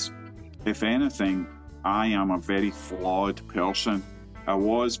 because if anything, I am a very flawed person. I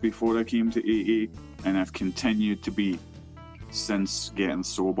was before I came to AA, and I've continued to be since getting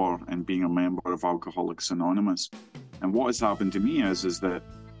sober and being a member of Alcoholics Anonymous. And what has happened to me is that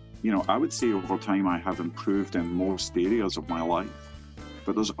I would say over time I have improved in most areas of my life.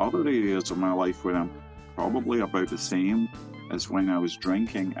 But there's other areas of my life where I'm probably about the same as when I was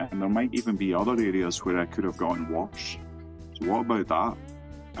drinking, and there might even be other areas where I could have gotten worse. So what about that?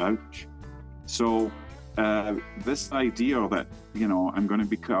 Ouch. So this idea that, I'm going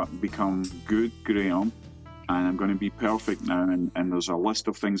to become good, Graham, and I'm going to be perfect now, and there's a list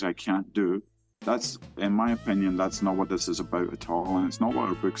of things I can't do, that's, in my opinion, that's not what this is about at all, and it's not what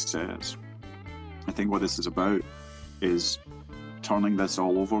our book says. I think what this is about is turning this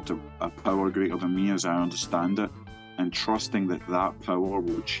all over to a power greater than me as I understand it, and trusting that that power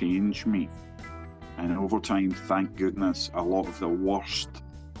will change me. And over time, thank goodness, a lot of the worst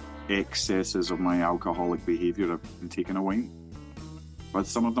excesses of my alcoholic behaviour have been taken away. But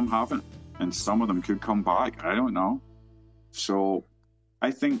some of them haven't, and some of them could come back. I don't know. So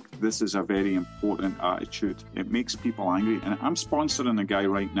I think this is a very important attitude. It makes people angry. And I'm sponsoring a guy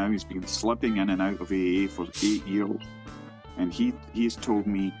right now. He's been slipping in and out of AA for 8 years. And he's told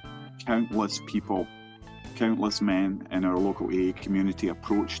me countless men in our local AA community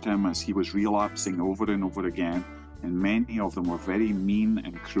approached him as he was relapsing over and over again, and many of them were very mean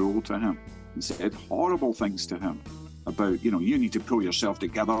and cruel to him and said horrible things to him about, you need to pull yourself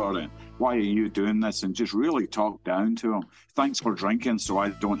together, and why are you doing this, and just really talk down to him. Thanks for drinking so I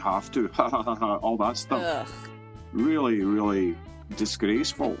don't have to. All that stuff. Ugh. Really, really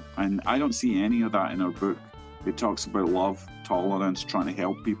disgraceful. And I don't see any of that in our book. It talks about love, tolerance, trying to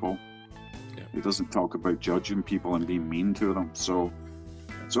help people. Yeah. It doesn't talk about judging people and being mean to them. So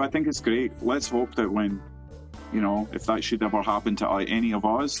I think it's great. Let's hope that when, if that should ever happen to any of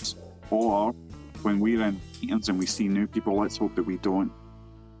us, or when we're in meetings and we see new people, let's hope that we don't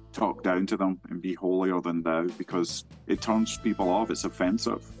talk down to them and be holier than thou, because it turns people off. It's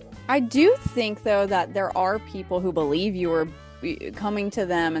offensive. I do think, though, that there are people who believe you are coming to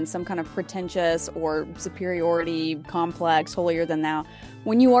them in some kind of pretentious or superiority complex, holier than thou,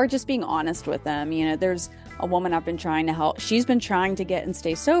 when you are just being honest with them. There's a woman I've been trying to help. She's been trying to get and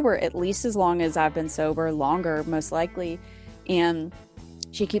stay sober at least as long as I've been sober, longer most likely, and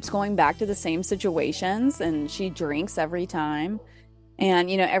she keeps going back to the same situations, and she drinks every time. And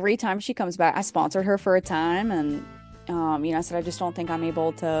every time she comes back, I sponsored her for a time, and I said, I just don't think I'm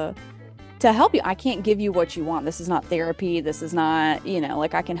able to help you. I can't give you what you want. This is not therapy. This is not,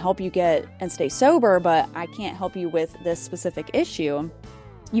 I can help you get and stay sober, but I can't help you with this specific issue.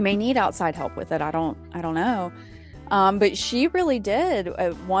 You may need outside help with it. I don't know. But she really did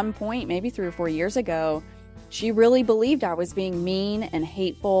at one point, maybe 3 or 4 years ago, she really believed I was being mean and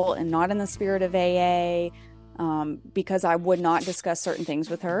hateful and not in the spirit of AA, because I would not discuss certain things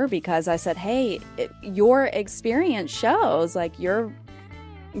with her, because I said, hey, your experience shows, like, your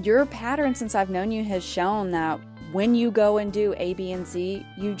pattern since I've known you has shown that when you go and do A, B, and C,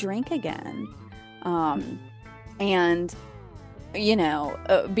 you drink again. And,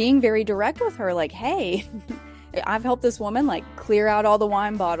 being very direct with her, like, hey, I've helped this woman, like, clear out all the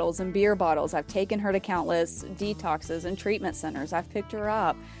wine bottles and beer bottles. I've taken her to countless detoxes and treatment centers. I've picked her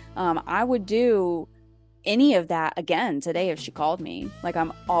up. I would do any of that again today if she called me. Like,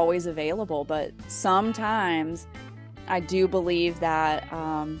 I'm always available, but sometimes I do believe that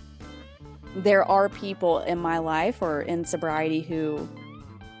there are people in my life or in sobriety who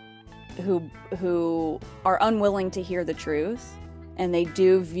are unwilling to hear the truth, and they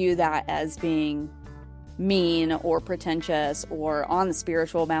do view that as being mean or pretentious or on the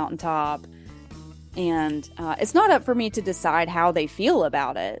spiritual mountaintop. And it's not up for me to decide how they feel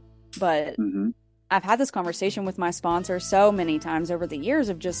about it, but I've had this conversation with my sponsor so many times over the years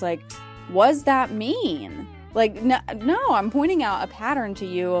of just like, was that mean? Like, no, I'm pointing out a pattern to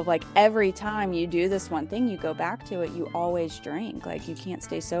you of, like, every time you do this one thing, you go back to it, you always drink. Like, you can't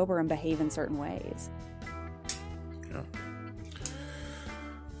stay sober and behave in certain ways. Yeah.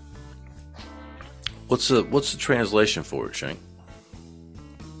 What's the translation for it, Shank?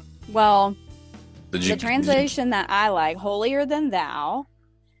 Well, the translation that I like, holier than thou.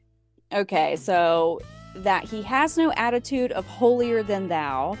 Okay, so that he has no attitude of holier than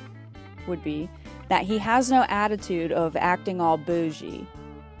thou would be that he has no attitude of acting all bougie.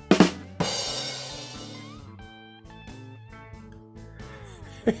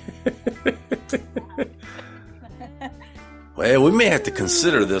 Well, we may have to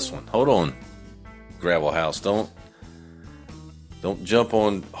consider this one. Hold on, Gravel House. Don't jump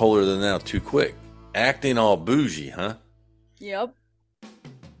on holier than thou too quick. Acting all bougie, huh? Yep.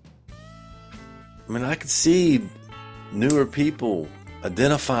 I mean, I could see newer people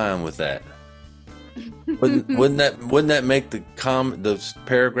identifying with that. Wouldn't that make the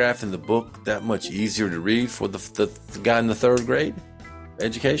paragraph in the book that much easier to read for the guy in the 3rd grade?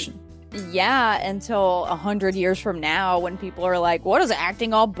 education? Yeah, until 100 years from now, when people are like, "What does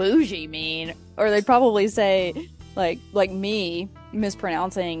acting all bougie mean?" Or they'd probably say, like me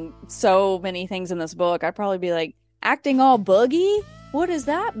mispronouncing so many things in this book, I'd probably be like, "Acting all boogie? What does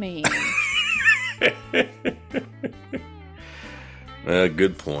that mean?"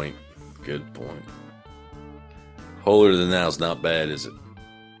 Good point. Good point. Holier Than Thou is not bad, is it?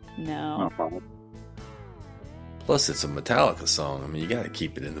 No. Not bad. Plus, it's a Metallica song. I mean, you got to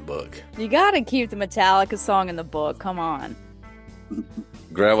keep it in the book. You gotta keep the Metallica song in the book. Come on.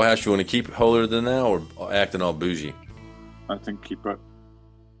 Gravel House, you want to keep it Holier Than Thou or Acting All Bougie? I think keep it.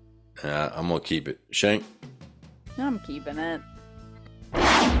 I'm going to keep it. Shank? I'm keeping it. All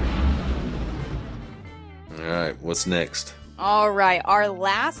right, what's next? All right, our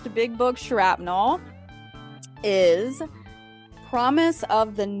last big book shrapnel is Promise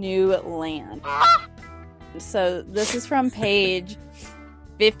of the New Land. So this is from page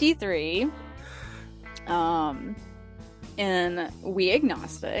 53 in We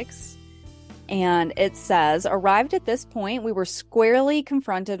Agnostics. And it says, arrived at this point, we were squarely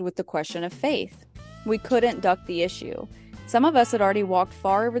confronted with the question of faith. We couldn't duck the issue. Some of us had already walked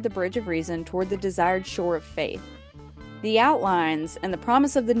far over the bridge of reason toward the desired shore of faith. The outlines and the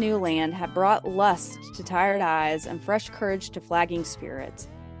promise of the new land have brought lust to tired eyes and fresh courage to flagging spirits.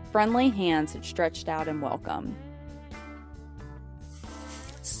 Friendly hands had stretched out in welcome.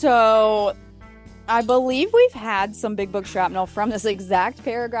 So, I believe we've had some big book shrapnel from this exact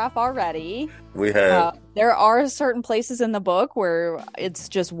paragraph already. We have. There are certain places in the book where it's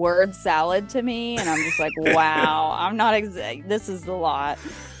just word salad to me, and I'm just like, wow, I'm not exact. This is a lot.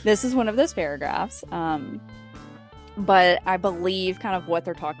 This is one of those paragraphs. But I believe kind of what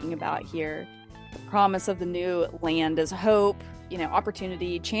they're talking about here. The promise of the new land is hope,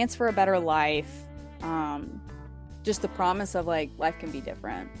 opportunity, chance for a better life. Just the promise of like life can be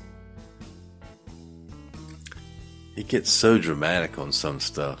different. He gets so dramatic on some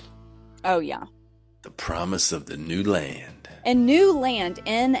stuff. Oh, yeah. The promise of the new land. And new land,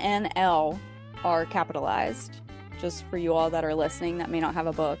 N and L, are capitalized. Just for you all that are listening that may not have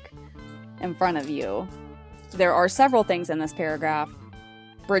a book in front of you. There are several things in this paragraph.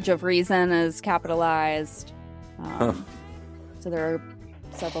 Bridge of Reason is capitalized. So there are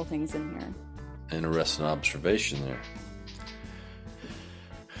several things in here. Interesting observation there.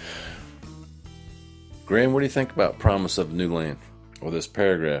 Graham, what do you think about Promise of New Land, or this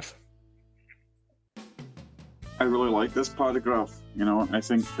paragraph? I really like this paragraph. I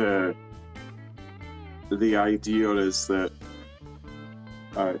think the idea is that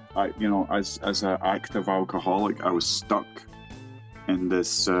as an active alcoholic, I was stuck in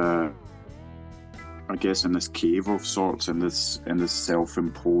this, in this cave of sorts, in this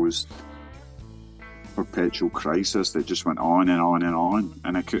self-imposed perpetual crisis that just went on and on and on,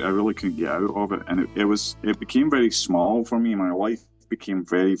 and I really couldn't get out of it. And it became very small for me. My life became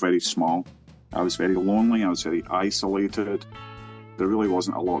very, very small. I was very lonely. I was very isolated. There really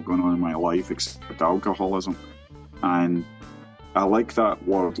wasn't a lot going on in my life except alcoholism. And I like that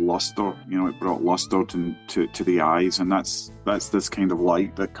word luster. It brought luster to the eyes, and that's this kind of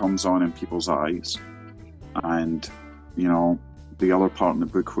light that comes on in people's eyes. And the other part in the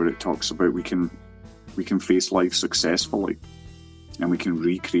book where it talks about we can face life successfully, and we can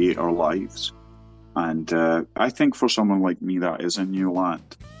recreate our lives. And I think for someone like me, that is a new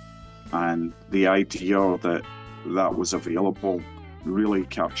land. And the idea that was available really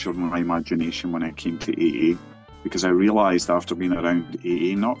captured my imagination when I came to AA. Because I realised after being around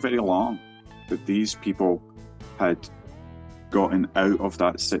AA not very long that these people had gotten out of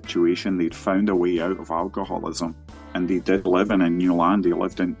that situation. They'd found a way out of alcoholism, and they did live in a new land. They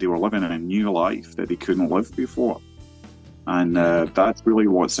were living in a new life that they couldn't live before. And that's really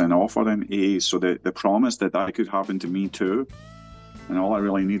what's in offer in AA. So the promise that could happen to me too, and all I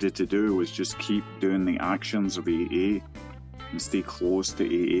really needed to do was just keep doing the actions of AA and stay close to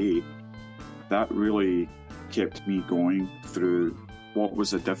AA. That really kept me going through what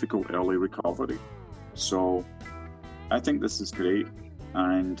was a difficult early recovery. So I think this is great,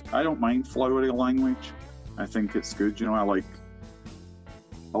 and I don't mind flowery language. I think it's good. I like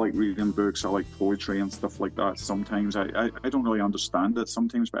reading books. I like poetry and stuff like that. Sometimes I don't really understand it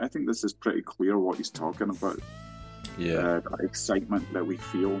sometimes, but I think this is pretty clear what he's talking about. Yeah, the excitement that we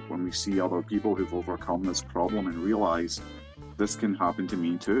feel when we see other people who've overcome this problem and realize this can happen to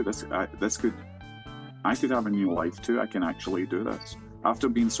me too. I could have a new life too. I can actually do this after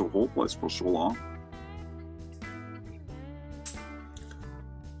being so hopeless for so long.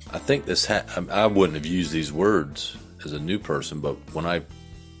 I think I wouldn't have used these words as a new person, but when I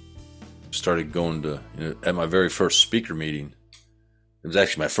started going to, at my very first speaker meeting, it was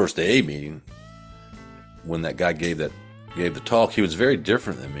actually my first AA meeting when that guy gave the talk. He was very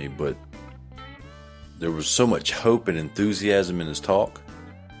different than me, but there was so much hope and enthusiasm in his talk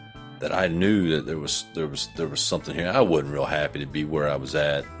that I knew that there was something here. I wasn't real happy to be where I was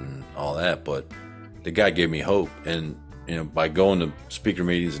at and all that, but the guy gave me hope. And by going to speaker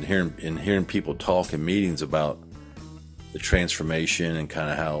meetings and hearing people talk in meetings about the transformation and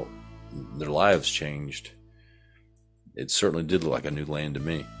kind of how their lives changed, it certainly did look like a new land to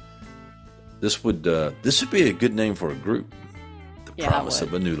me. This would be a good name for a group. The Promise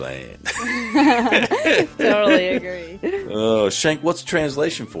of a New Land. Totally agree. Shank, what's the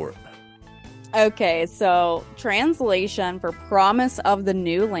translation for it? Okay, so translation for Promise of the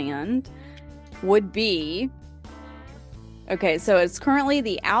New Land would be, okay, so it's currently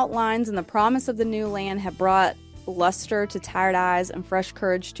the outlines and the promise of the new land have brought luster to tired eyes and fresh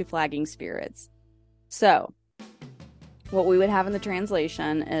courage to flagging spirits. So what we would have in the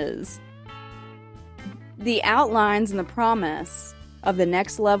translation is the outlines and the promise of the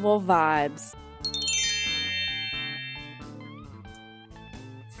next level vibes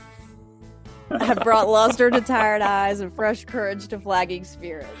have brought luster to tired eyes and fresh courage to flagging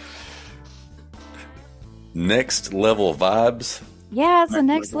spirits. Next level vibes? Yeah, it's the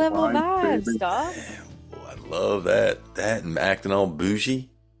next level vibes, dog. I love that. That and acting all bougie.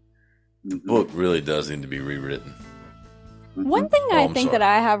 The book really does need to be rewritten. One thing I think that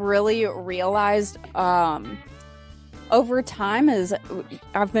I have really realized over time is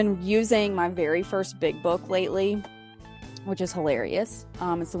I've been using my very first big book lately, which is hilarious.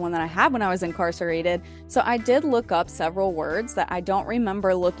 It's the one that I had when I was incarcerated. So I did look up several words that I don't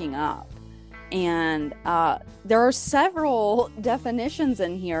remember looking up. And there are several definitions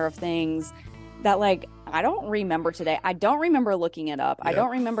in here of things that, like, I don't remember today. I don't remember looking it up. Yeah. I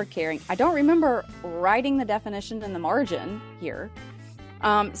don't remember caring. I don't remember writing the definition in the margin here.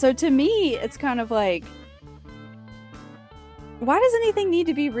 So to me, it's kind of like, why does anything need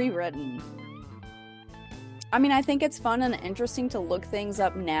to be rewritten? I mean, I think it's fun and interesting to look things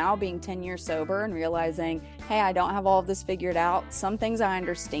up now, being 10 years sober and realizing, hey, I don't have all of this figured out. Some things I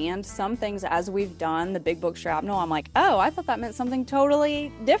understand. Some things, as we've done the Big Book Shrapnel, I'm like, oh, I thought that meant something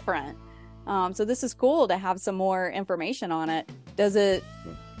totally different. So this is cool to have some more information on it. Does it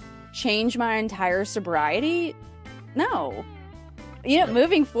change my entire sobriety? No.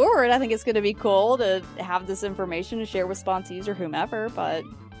 Moving forward, I think it's going to be cool to have this information to share with sponsees or whomever, but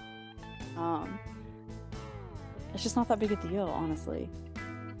it's just not that big a deal, honestly.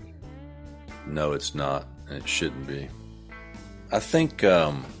 No, it's not, and it shouldn't be. I think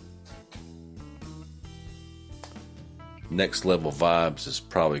Next Level Vibes is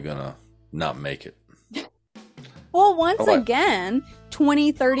probably going to not make it. Well, once again,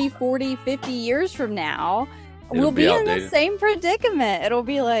 20, 30, 40, 50 years from now, we'll be in the same predicament. It'll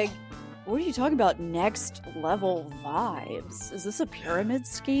be like, what are you talking about? Next level vibes? Is this a pyramid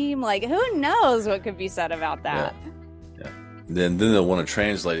scheme? Like, who knows what could be said about that? Yeah. Then they'll want to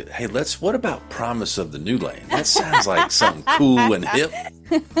translate it. Hey, what about Promise of the New Land? That sounds like something cool and hip.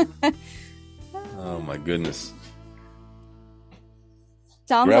 Oh my goodness.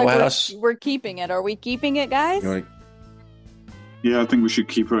 Sounds like we're keeping it. Are we keeping it, guys? Yeah, I think we should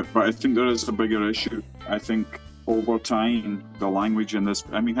keep it. But I think there is a bigger issue. I think over time, the language in this...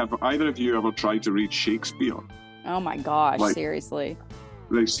 I mean, have either of you ever tried to read Shakespeare? Oh my gosh, seriously.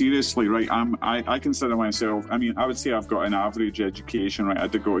 Like, seriously, right? I consider myself... I mean, I would say I've got an average education, right? I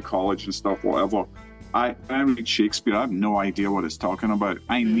did go to college and stuff, whatever. When I read Shakespeare, I have no idea what it's talking about.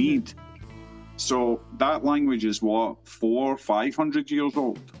 I need... So that language is what, 400, 500 years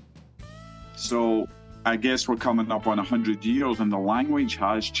old? So I guess we're coming up on 100 years and the language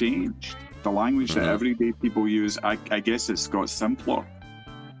has changed. The language that everyday people use, I guess it's got simpler.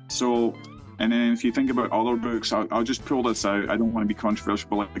 So, and then if you think about other books, I'll just pull this out. I don't want to be controversial,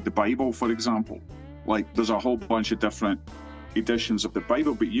 but like the Bible, for example. Like there's a whole bunch of different editions of the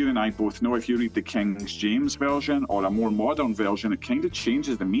Bible, but you and I both know if you read the King James Version or a more modern version, it kind of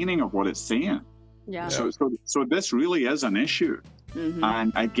changes the meaning of what it's saying. Yeah. So this really is an issue.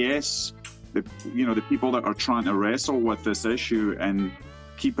 And I guess the people that are trying to wrestle with this issue and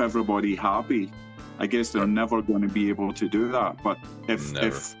keep everybody happy, I guess they're never going to be able to do that. But if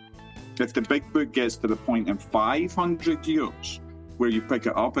the big book gets to the point in 500 years where you pick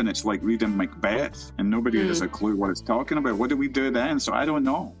it up and it's like reading Macbeth and nobody has a clue what it's talking about, what do we do then? So I don't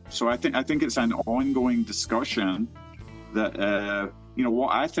know. So I think it's an ongoing discussion that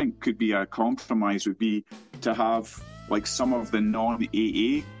what I think could be a compromise would be to have like some of the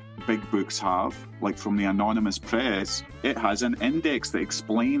non-AA big books have, like from the anonymous press, it has an index that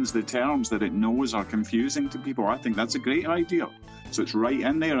explains the terms that it knows are confusing to people. I think that's a great idea. So it's right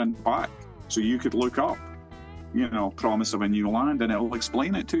in there and back. So you could look up, Promise of a New Land, and it'll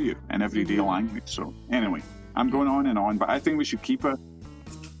explain it to you in everyday language. So anyway, I'm going on, but I think we should keep it.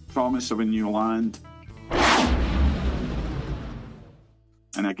 Promise of a New Land.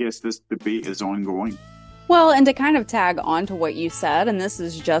 And I guess this debate is ongoing. Well, and to kind of tag on to what you said, and this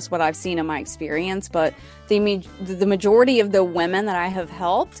is just what I've seen in my experience, but the majority of the women that I have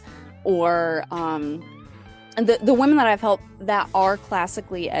helped, or the women that I've helped that are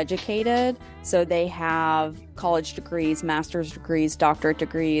classically educated, so they have college degrees, master's degrees, doctorate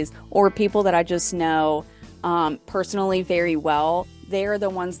degrees, or people that I just know personally very well, they're the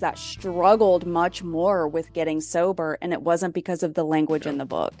ones that struggled much more with getting sober, and it wasn't because of the language in the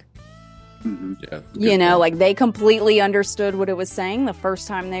book. Mm-hmm. Yeah, like they completely understood what it was saying the first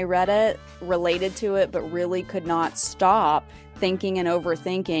time they read it, related to it, but really could not stop thinking and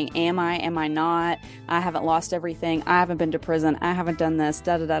overthinking. Am I not? I haven't lost everything. I haven't been to prison. I haven't done this,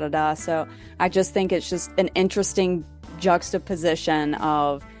 da-da-da-da-da. So I just think it's just an interesting juxtaposition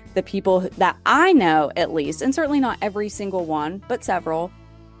of the people that I know, at least, and certainly not every single one, but several,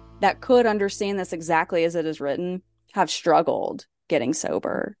 that could understand this exactly as it is written, have struggled getting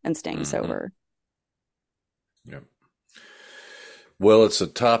sober and staying sober. Yep. Well, it's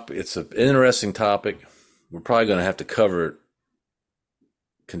an interesting topic. We're probably going to have to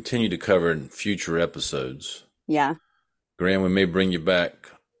continue to cover it in future episodes. Yeah. Graham, we may bring you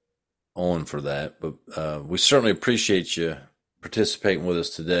back on for that, but we certainly appreciate you participating with us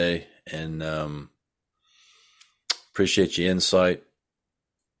today, and appreciate your insight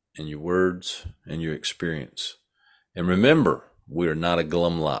and your words and your experience. And remember, we are not a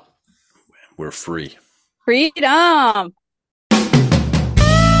glum lot. We're free. Freedom!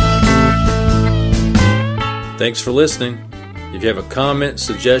 Thanks for listening. If you have a comment,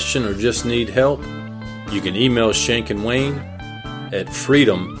 suggestion, or just need help, you can email Shank and Wayne at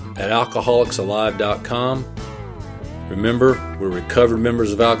freedom@alcoholicsalive.com. Remember, we're recovered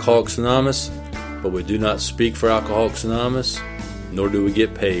members of Alcoholics Anonymous, but we do not speak for Alcoholics Anonymous, nor do we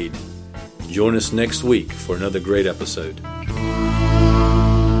get paid. Join us next week for another great episode.